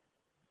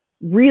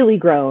really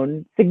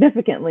grown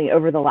significantly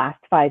over the last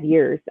 5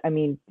 years. I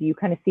mean, do you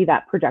kind of see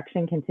that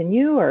projection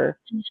continue or?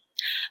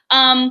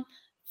 Um,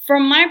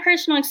 from my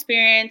personal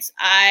experience,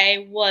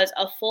 I was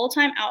a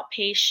full-time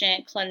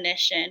outpatient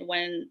clinician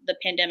when the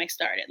pandemic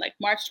started. Like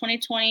March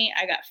 2020,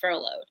 I got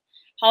furloughed.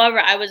 However,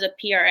 I was a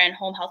PRN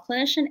home health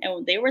clinician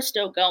and they were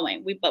still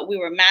going. But we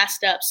were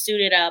masked up,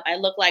 suited up. I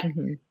looked like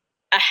Mhm.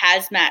 a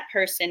hazmat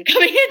person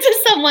coming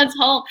into someone's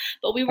home,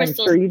 but we were I'm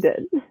still, sure you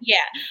did. yeah.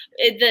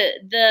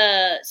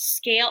 The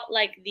scale,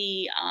 like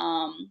the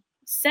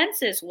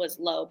census was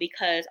low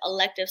because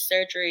elective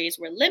surgeries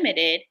were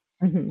limited.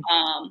 Mhm.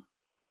 Um,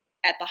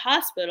 at the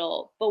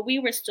hospital, but we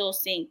were still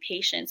seeing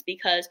patients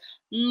because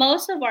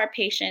most of our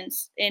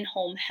patients in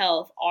home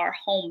health are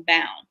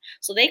homebound.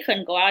 So they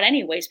couldn't go out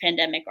anyways,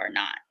 pandemic or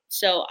not.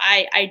 So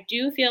I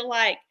do feel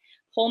like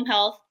home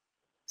health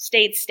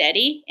stayed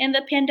steady in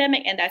the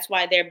pandemic, and that's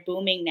why they're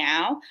booming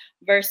now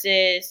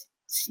versus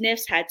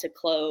SNFs had to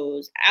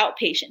close,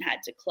 outpatient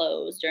had to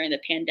close during the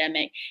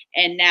pandemic,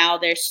 and now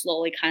they're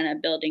slowly kind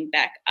of building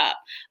back up.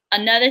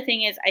 Another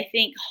thing is, I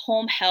think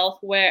home health,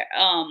 where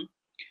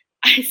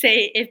I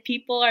say if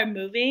people are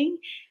moving,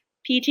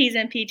 PTs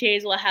and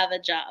PTAs will have a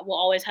job, will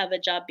always have a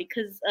job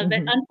because of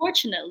it. Mhm.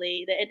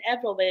 Unfortunately, the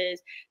inevitable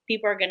is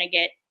people are going to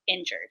get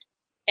injured,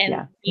 and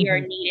Yeah. we are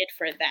Mhm. needed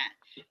for that.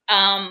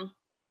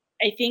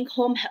 I think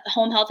home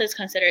health is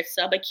considered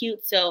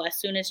subacute. So as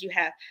soon as you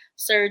have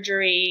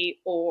surgery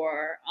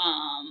or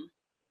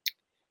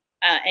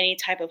any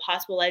type of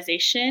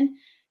hospitalization,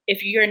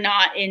 if you're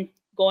not in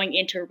going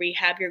into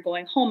rehab, you're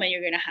going home and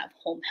you're going to have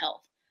home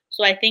health.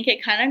 So I think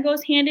it kind of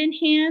goes hand in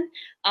hand,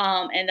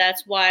 and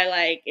that's why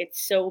like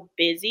it's so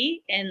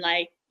busy and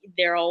like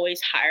they're always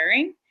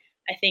hiring.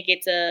 I think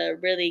it's a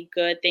really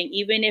good thing.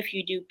 Even if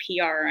you do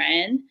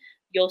PRN,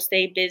 you'll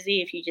stay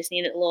busy if you just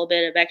need a little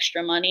bit of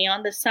extra money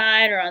on the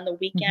side or on the Mhm.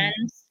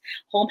 weekends.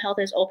 Home health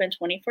is open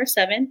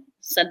 24/7,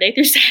 Sunday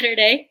through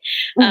Saturday.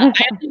 I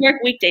only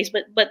work weekdays,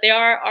 but there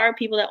are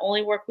people that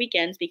only work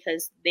weekends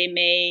because they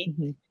may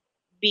Mhm.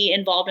 be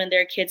involved in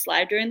their kids'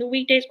 life during the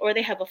weekdays, or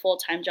they have a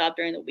full-time job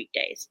during the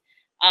weekdays.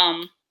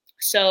 Um,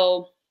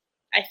 so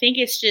I think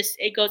it's just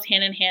it goes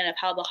hand in hand of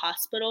how the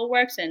hospital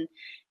works and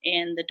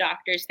the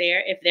doctors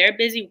there. If they're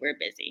busy, we're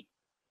busy.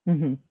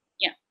 Mhm.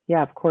 Yeah.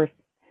 Yeah, of course.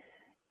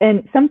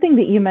 And something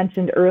that you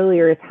mentioned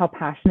earlier is how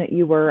passionate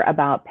you were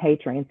about pay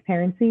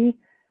transparency.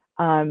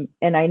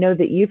 And I know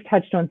that you've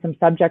touched on some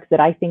subjects that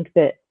I think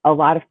that a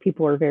lot of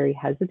people are very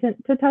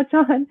hesitant to touch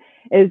on,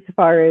 as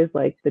far as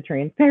like the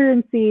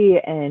transparency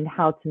and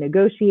how to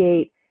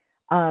negotiate.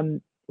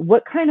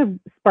 What kind of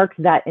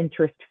sparked that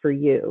interest for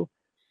you?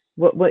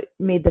 What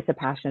made this a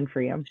passion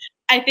for you?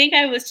 I think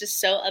I was just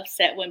so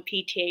upset when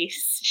PTA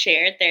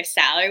shared their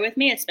salary with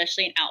me,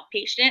 especially in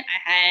outpatient.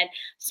 I had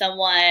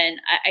someone,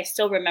 I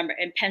still remember,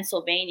 in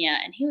Pennsylvania,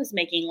 and he was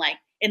making like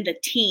in the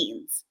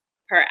teens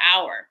per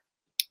hour.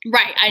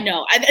 Right, I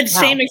know. The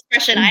same Wow.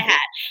 expression I had.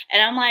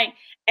 And I'm like,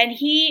 and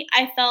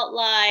I felt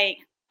like,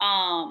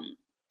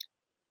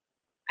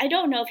 I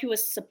don't know if he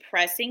was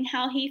suppressing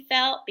how he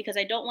felt because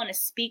I don't want to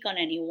speak on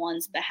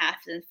anyone's behalf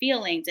and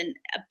feelings.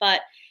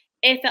 But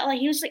it felt like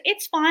he was like,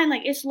 it's fine.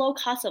 Like, it's low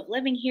cost of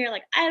living here.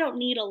 Like, I don't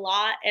need a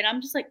lot. And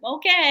I'm just like,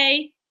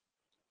 okay.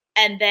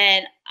 And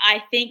then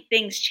I think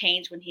things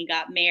changed when he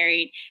got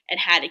married and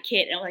had a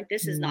kid. And I'm like,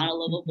 this is not a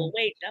livable Mhm.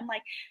 wage. And I'm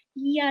like,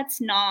 yeah,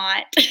 it's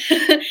not.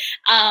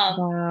 um,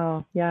 Wow.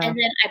 and Yeah.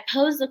 then I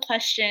pose the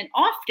question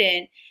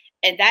often,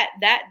 and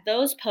that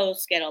those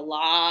posts get a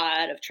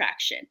lot of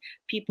traction.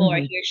 People are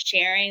Mhm. here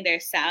sharing their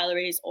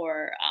salaries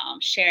or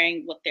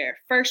sharing what their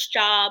first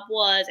job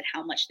was and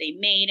how much they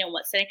made and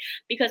what setting.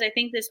 Because I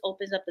think this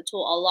opens up the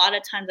tool. A lot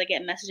of times I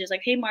get messages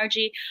like, "Hey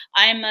Margie,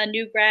 I'm a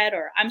new grad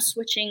or I'm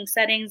switching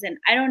settings and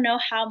I don't know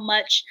how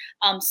much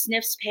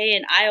SNFs pay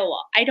in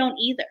Iowa. I don't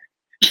either."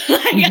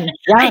 Like, Mhm.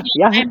 Yeah.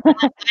 Yeah.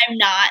 I'm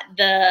not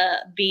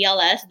the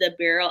BLS, the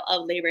Bureau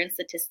of Labor and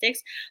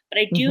Statistics, but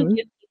I do Mhm.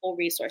 give people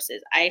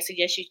resources. I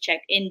suggest you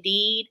check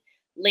Indeed,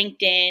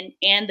 LinkedIn,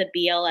 and the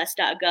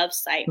BLS.gov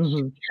site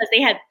Mhm. because they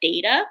have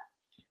data.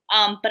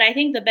 But I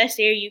think the best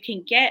data you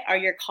can get are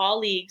your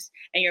colleagues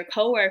and your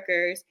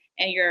coworkers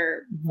and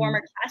your Mhm.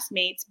 former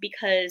classmates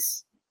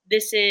because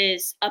this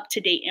is up to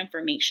date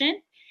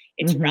information.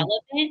 It's Mhm.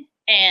 relevant.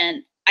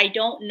 And I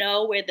don't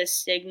know where the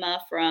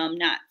stigma from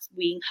not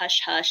being hush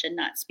hush and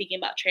not speaking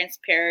about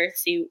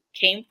transparency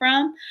came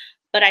from.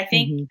 But I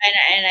think, Mhm.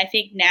 and I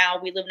think now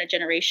we live in a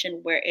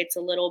generation where it's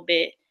a little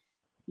bit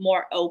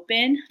more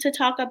open to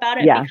talk about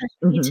it Yeah. because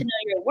you need to Mhm.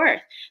 know your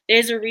worth.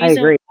 There's a I reason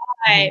agree. Mhm.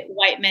 why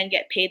white men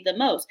get paid the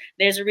most.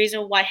 There's a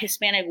reason why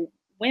Hispanic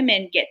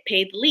women get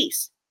paid the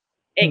least.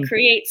 It Mm.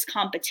 creates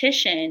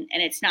competition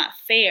and it's not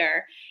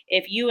fair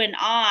if you and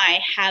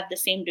I have the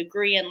same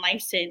degree and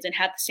license and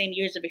have the same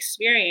years of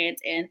experience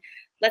and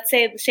let's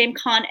say the same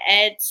con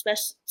ed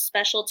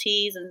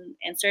specialties and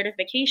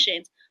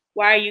certifications.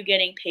 Why are you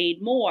getting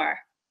paid more?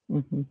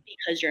 Mhm.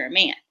 Because you're a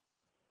man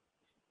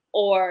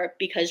or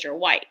because you're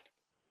white.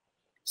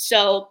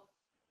 So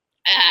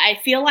I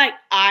feel like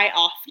I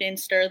often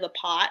stir the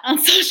pot on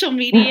social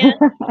media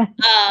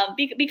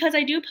because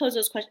I do pose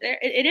those questions.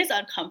 It is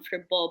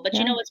uncomfortable, but you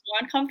Yeah. know what's more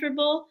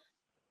uncomfortable?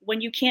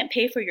 When you can't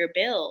pay for your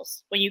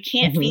bills, when you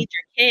can't Mhm. feed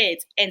your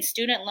kids, and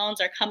student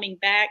loans are coming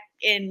back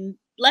in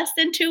less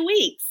than 2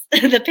 weeks.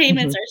 The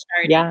payments Mhm. are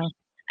starting. Yeah.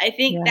 I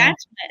think Yeah.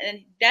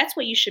 that's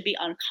what you should be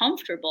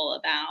uncomfortable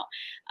about.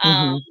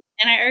 Um, Mhm.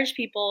 and I urge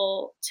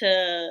people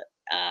to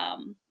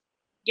um,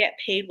 get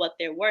paid what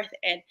they're worth.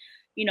 And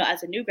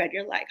as a new grad,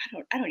 you're like,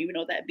 I don't even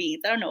know what that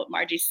means. I don't know what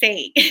Margie's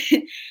saying.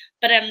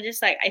 But I'm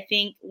just like, I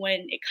think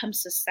when it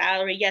comes to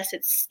salary, yes,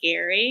 it's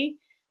scary.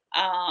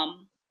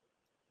 Um,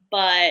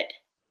 but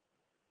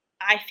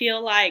I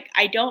feel like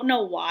I don't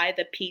know why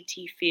the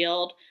PT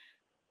field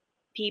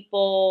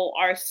people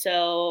are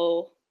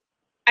so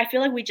I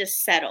feel like we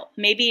just settle.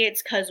 Maybe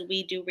it's because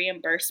we do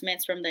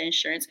reimbursements from the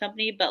insurance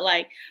company, but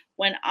like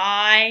when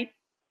I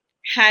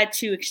had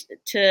to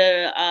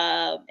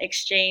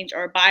exchange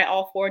or buy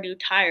all 4 new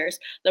tires.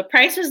 The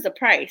price was the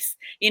price.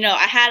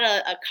 I had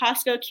a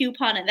Costco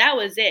coupon and that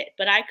was it,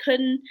 but I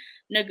couldn't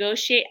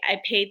negotiate.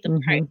 I paid the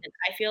price. Mhm. And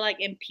I feel like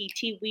in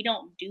PT, we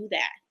don't do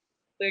that.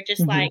 We're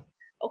just like, Mhm.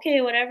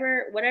 okay,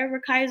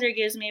 whatever Kaiser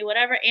gives me,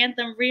 whatever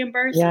Anthem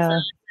reimburses Yeah.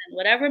 us, and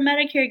whatever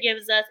Medicare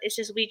gives us, it's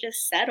just we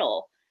just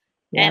settle.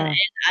 And Yeah.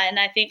 and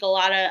I think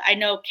I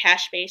know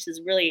cash base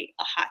is really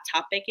a hot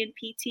topic in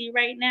PT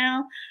right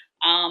now.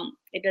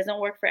 It doesn't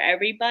work for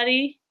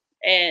everybody,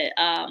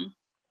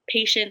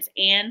 patients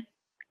and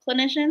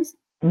clinicians,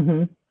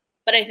 Mhm.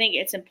 but I think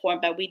it's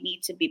important that we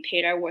need to be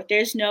paid our worth.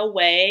 There's no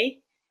way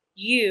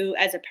you,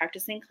 as a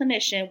practicing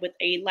clinician with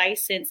a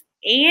license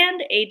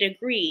and a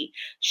degree,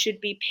 should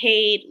be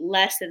paid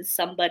less than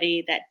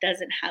somebody that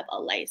doesn't have a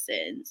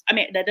license. I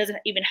mean, that doesn't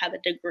even have a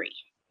degree.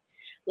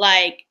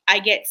 Like, I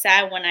get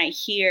sad when I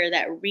hear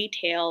that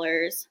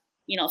retailers,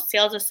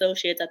 sales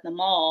associates at the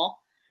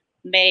mall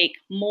make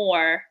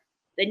more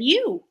than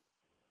you.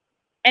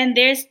 And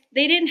they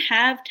didn't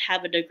have to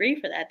have a degree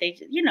for that. They,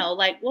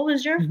 like, what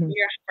was your Mhm.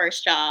 your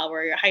first job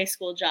or your high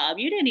school job?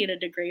 You didn't need a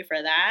degree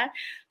for that.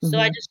 So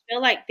I Mhm. just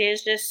feel like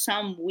there's just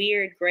some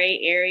weird gray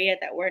area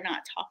that we're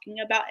not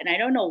talking about, and I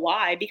don't know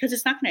why, because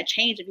it's not going to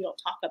change if you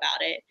don't talk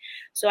about it.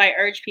 So I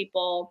urge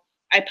people.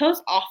 I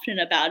post often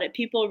about it.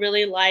 People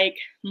really like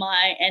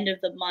my end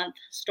of the month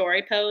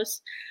story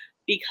posts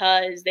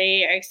because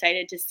they are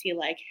excited to see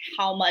like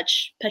how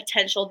much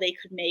potential they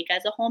could make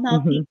as a home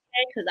health Mhm.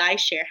 PTA, because I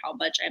share how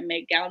much I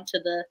make down to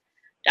the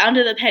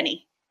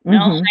penny. I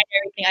don't Mhm. hide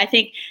everything. I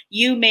think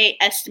you may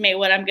estimate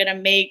what I'm gonna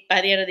make by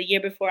the end of the year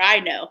before I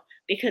know,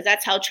 because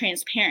that's how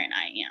transparent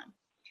I am.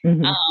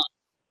 Mhm. Um,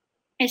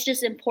 it's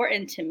just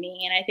important to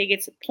me, and I think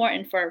it's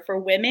important for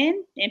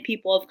women and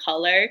people of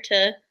color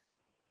to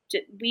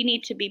we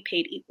need to be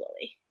paid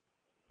equally.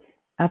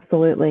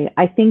 Absolutely.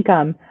 I think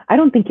I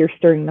don't think you're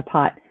stirring the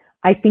pot.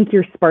 I think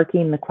you're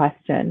sparking the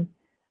question.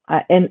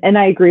 And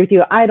I agree with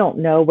you. I don't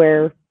know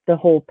where the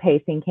whole pay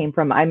thing came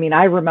from. I mean,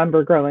 I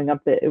remember growing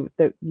up that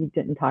you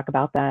didn't talk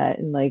about that,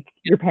 and like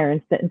your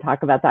parents didn't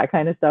talk about that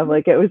kind of stuff.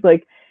 Like it was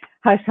like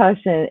hush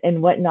hush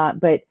and whatnot.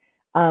 But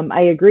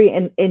I agree.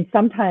 And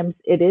sometimes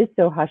it is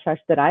so hush hush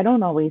that I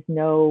don't always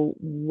know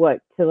what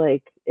to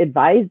like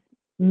advise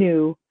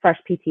new fresh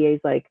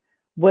PTAs, like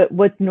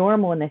what's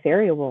normal in this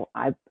area. Well,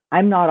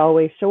 I'm not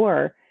always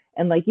sure.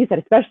 And like you said,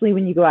 especially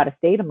when you go out of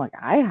state, I'm like,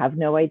 I have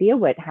no idea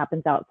what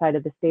happens outside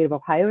of the state of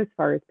Ohio as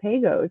far as pay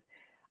goes.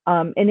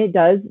 And it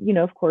does,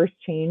 of course,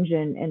 change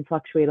and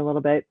fluctuate a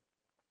little bit.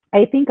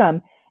 I think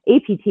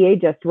APTA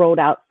just rolled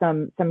out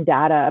some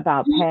data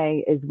about Mhm,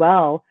 pay as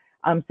well.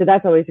 So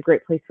that's always a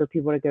great place for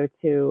people to go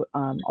to,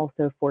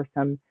 also for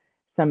some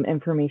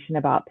information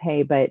about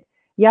pay. But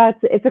yeah,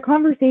 it's a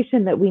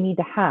conversation that we need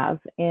to have,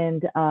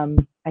 and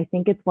I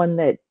think it's one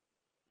that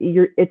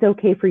it's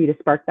okay for you to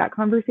spark that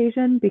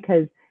conversation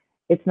because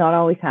it's not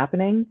always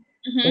happening.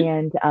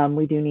 mhm. And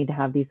we do need to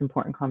have these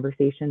important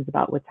conversations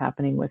about what's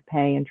happening with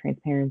pay and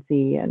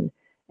transparency and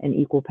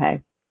equal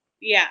pay.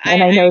 Yeah,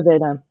 And I know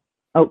that,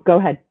 oh, go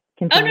ahead,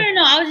 Oh, no, continue.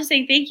 no, no, I was just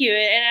saying thank you,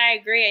 and I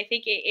agree. I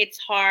think it's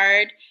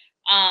hard.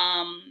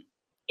 Um,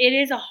 it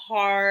is a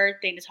hard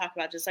thing to talk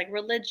about, just like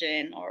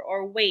religion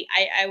or weight.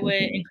 I would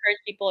Hmm. encourage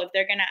people, if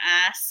they're gonna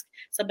ask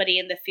somebody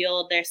in the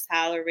field their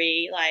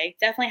salary, like,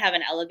 definitely have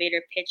an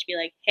elevator pitch. Be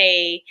like,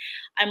 "Hey,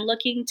 I'm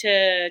looking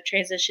to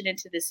transition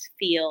into this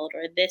field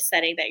or this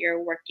setting that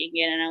you're working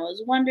in, and I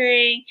was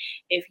wondering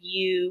if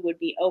you would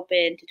be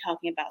open to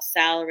talking about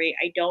salary.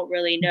 I don't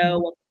really know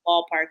Hmm. what the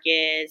ballpark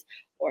is,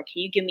 or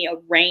can you give me a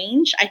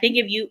range?" I think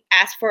if you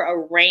ask for a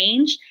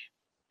range,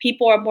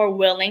 people are more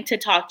willing to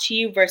talk to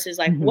you versus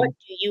like, "What Hmm.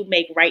 do you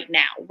make right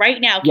now? Right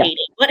now, Yes.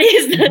 Katie, what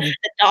is the, Hmm.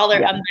 the dollar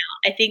Yeah. amount?"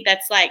 I think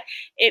that's like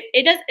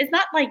it does. It's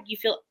not like you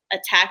feel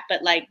attacked,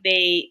 but like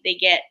they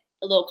get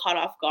a little caught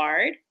off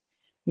guard.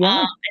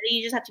 Yeah. I think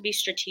you just have to be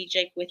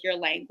strategic with your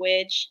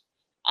language.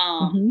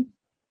 Um, Hmm.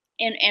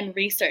 and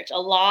research.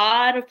 A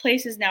lot of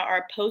places now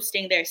are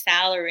posting their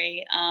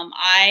salary.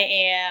 I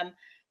am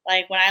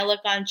like, when I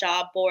look on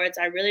job boards,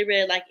 I really,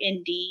 really like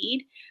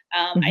Indeed.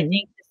 I Hmm.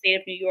 think the state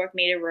of New York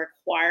made a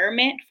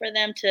requirement for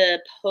them to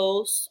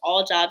post,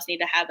 all jobs need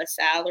to have a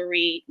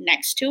salary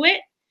next to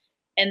it,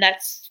 and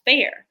that's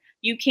fair.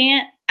 You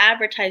can't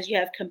advertise you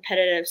have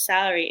competitive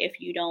salary if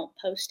you don't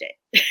post it.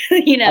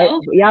 you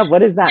know? Yeah. What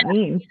does that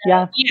mean?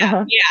 Yeah. Yeah,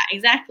 Uh-huh. yeah,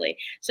 exactly.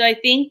 So I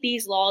think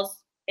these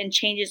laws and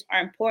changes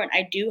are important.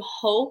 I do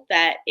hope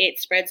that it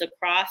spreads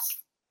across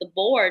the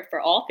board for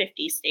all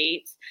 50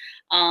 states,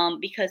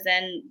 because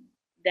then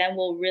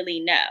we'll really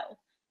know.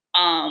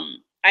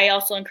 I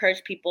also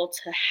encourage people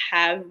to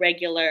have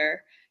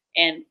regular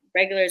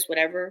is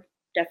whatever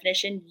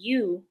definition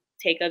you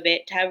take of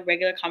it, to have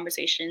regular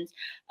conversations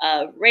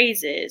of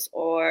raises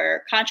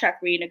or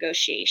contract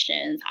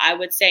renegotiations. I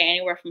would say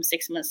anywhere from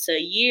 6 months to a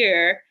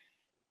year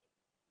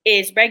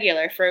is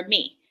regular for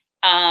me.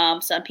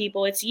 Some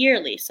people it's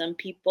yearly, some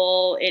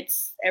people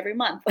it's every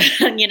month,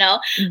 you know.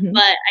 Hmm.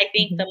 But I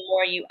think Hmm. the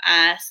more you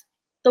ask,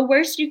 the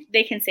worst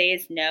they can say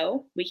is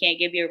no, we can't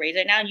give you a raise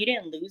right now, and you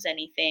didn't lose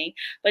anything.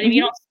 But if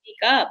you Hmm. don't speak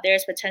up,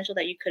 there's potential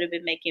that you could have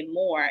been making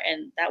more,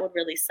 and that would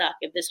really suck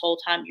if this whole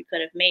time you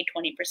could have made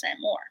 20%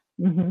 more,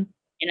 Hmm.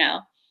 you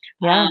know?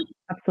 Yeah, Um, and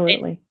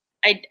absolutely.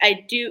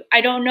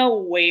 I don't know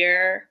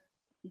where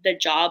the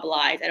job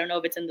lies. I don't know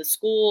if it's in the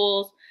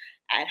schools,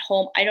 at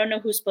home. I don't know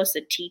who's supposed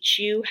to teach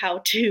you how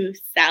to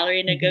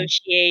salary Hmm.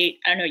 negotiate.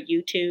 I don't know,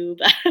 YouTube.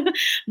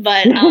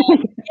 But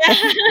yeah.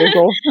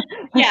 Google.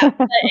 Yeah,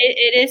 but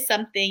it is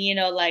something,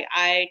 like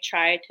I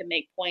try to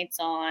make points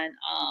on.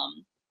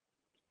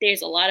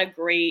 There's a lot of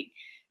great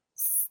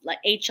like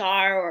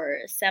HR or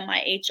semi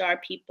HR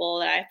people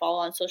that I follow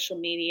on social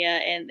media,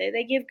 and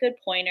they give good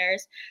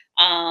pointers.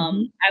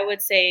 Hmm. I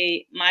would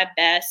say my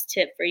best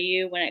tip for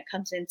you when it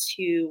comes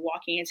into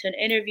walking into an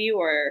interview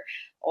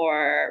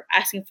or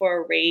asking for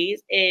a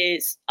raise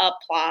is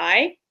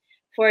apply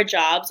for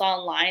jobs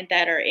online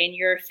that are in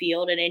your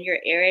field and in your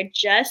area,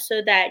 just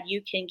so that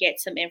you can get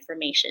some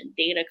information,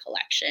 data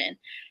collection,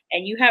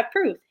 and you have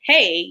proof.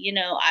 Hey,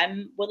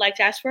 I would like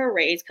to ask for a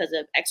raise because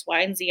of X,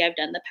 Y, and Z I've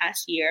done the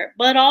past year,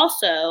 but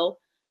also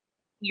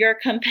your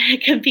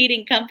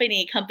competing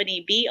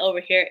company B over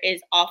here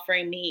is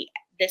offering me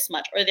this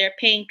much, or they're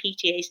paying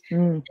PTAs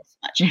this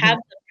much. Hmm. Have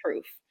the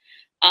proof,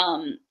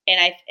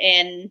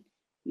 and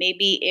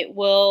maybe it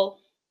will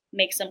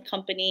make some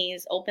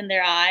companies open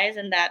their eyes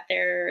and that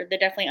they're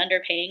definitely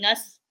underpaying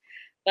us,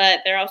 but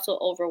they're also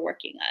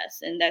overworking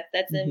us, and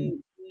that's Hmm. a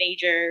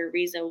major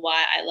reason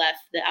why I left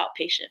the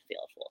outpatient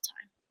field full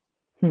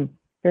time. Hmm.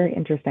 Very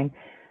interesting.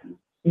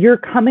 You're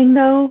coming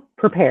though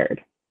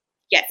prepared.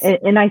 Yes.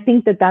 And I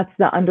think that that's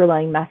the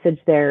underlying message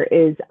there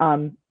is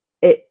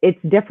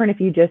it's different if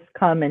you just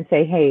come and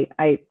say, hey,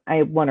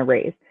 I want to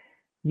raise.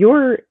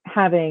 You're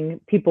having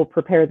people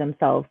prepare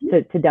themselves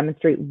Mhm. to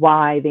demonstrate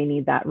why they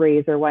need that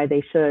raise or why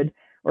they should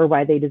or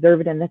why they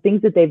deserve it, and the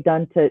things that they've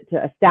done to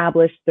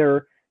establish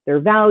their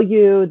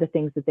value, the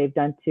things that they've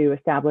done to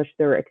establish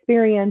their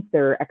experience,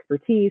 their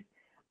expertise.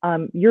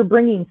 You're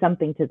bringing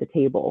something to the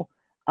table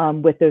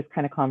with those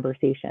kind of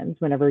conversations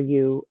whenever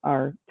you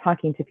are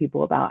talking to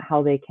people about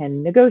how they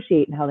can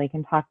negotiate and how they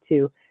can talk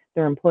to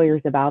their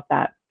employers about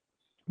that.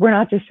 We're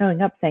not just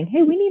showing up saying,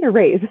 hey, we need a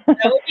raise. That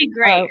would be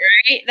great,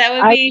 right? That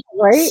would I be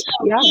right?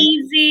 so Yeah.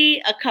 easy,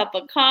 a cup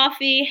of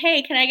coffee.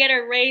 "Hey, can I get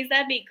a raise?"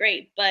 That'd be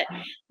great, but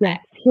I Yes,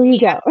 here you we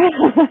have go.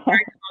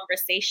 hard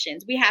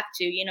conversations. We have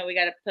to, we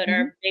gotta put Hmm.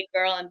 our big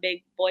girl and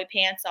big boy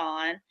pants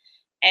on,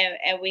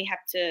 and we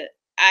have to.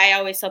 I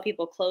always tell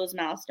people closed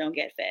mouths don't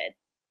get fed.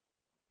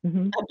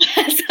 Hmm.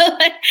 So,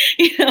 like,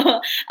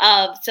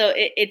 so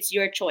it's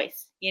your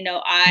choice. Hmm.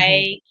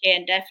 I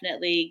can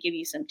definitely give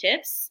you some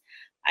tips.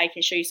 I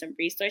can show you some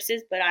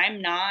resources, but I'm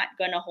not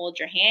going to hold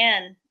your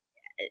hand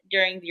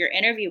during your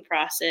interview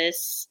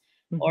process,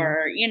 Hmm.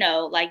 or,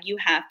 like, you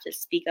have to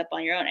speak up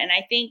on your own. And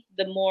I think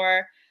the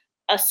more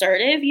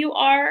assertive you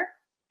are,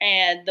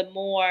 and the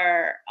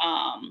more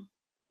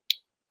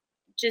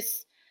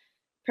just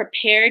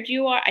prepared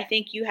you are, I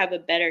think you have a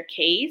better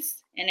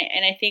case. And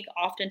I think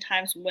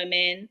oftentimes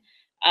women,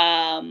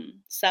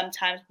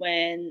 sometimes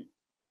when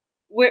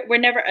we're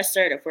never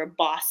assertive, we're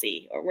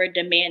bossy or we're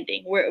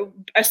demanding. We're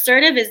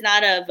assertive is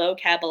not a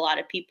vocab a lot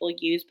of people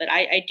use, but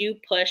I do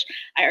push.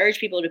 I urge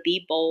people to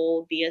be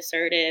bold, be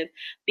assertive,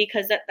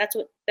 because that's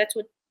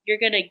what you're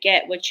gonna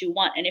get what you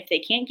want. And if they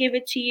can't give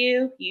it to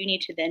you, you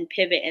need to then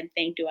pivot and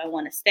think, do I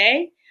want to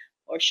stay,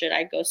 or should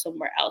I go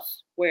somewhere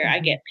else where I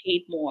Hmm. get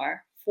paid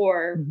more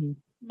for Hmm.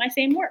 my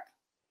same work?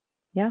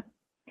 Yeah.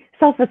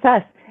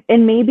 Self-assess,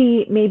 and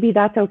maybe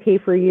that's okay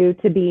for you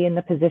to be in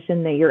the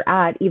position that you're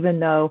at, even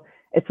though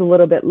it's a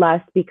little bit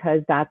less,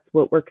 because that's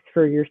what works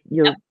for Yep,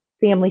 your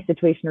family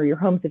situation or your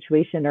home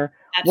situation or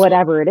absolutely.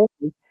 whatever it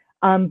is.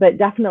 But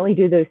definitely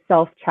do those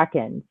self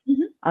check-ins.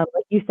 Hmm.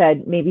 Like you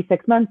said, maybe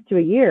 6 months to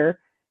a year,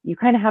 you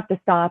kind of have to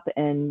stop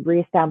and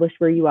reestablish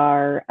where you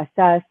are,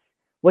 assess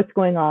what's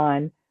going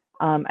on.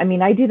 I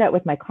mean, I do that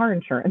with my car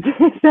insurance.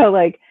 So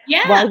like,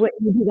 why Yeah,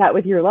 wouldn't you do that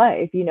with your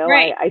life?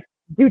 right. I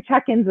do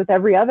check-ins with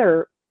every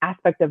other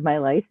aspect of my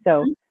life.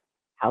 So Mhm.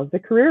 how's the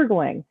career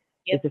going? Is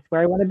Yep. this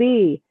where I want to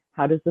be?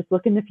 How does this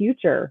look in the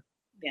future?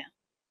 Yeah.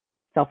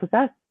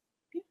 Self-assess,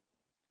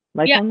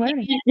 Yeah, lifelong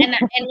learning.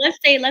 and let's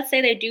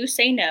say they do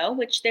say no,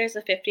 which there's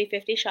a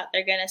 50-50 shot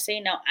they're gonna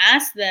say no.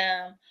 Ask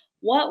them,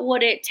 what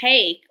would it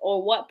take,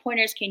 or what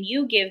pointers can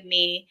you give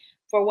me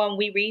for when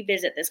we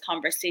revisit this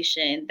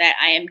conversation, that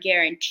I am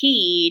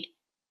guaranteed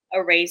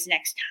a raise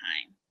next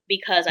time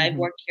because I've Hmm.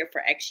 worked here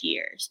for X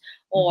years,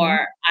 Hmm.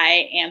 or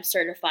I am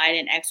certified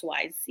in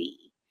XYZ.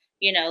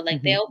 Like,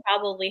 Hmm. they'll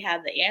probably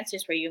have the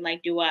answers for you.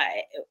 Like, do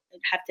I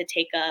have to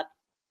take up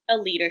a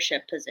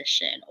leadership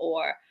position,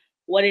 or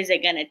what is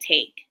it gonna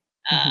take?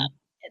 uh, Hmm.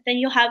 then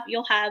you'll have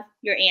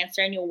your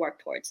answer, and you'll work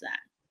towards that.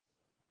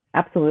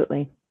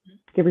 Absolutely. Mhm.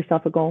 Give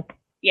yourself a goal. I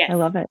Yes.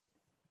 love it.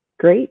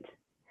 Great.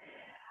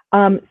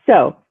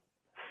 So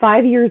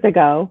 5 years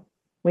ago,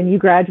 when you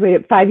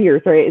graduated, 5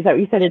 years, right? Is that what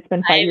you said? Yes, It's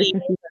been I 5 years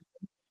since mean,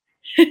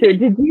 you. So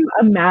did you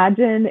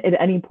imagine at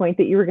any point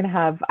that you were going to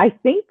have? I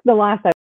think the last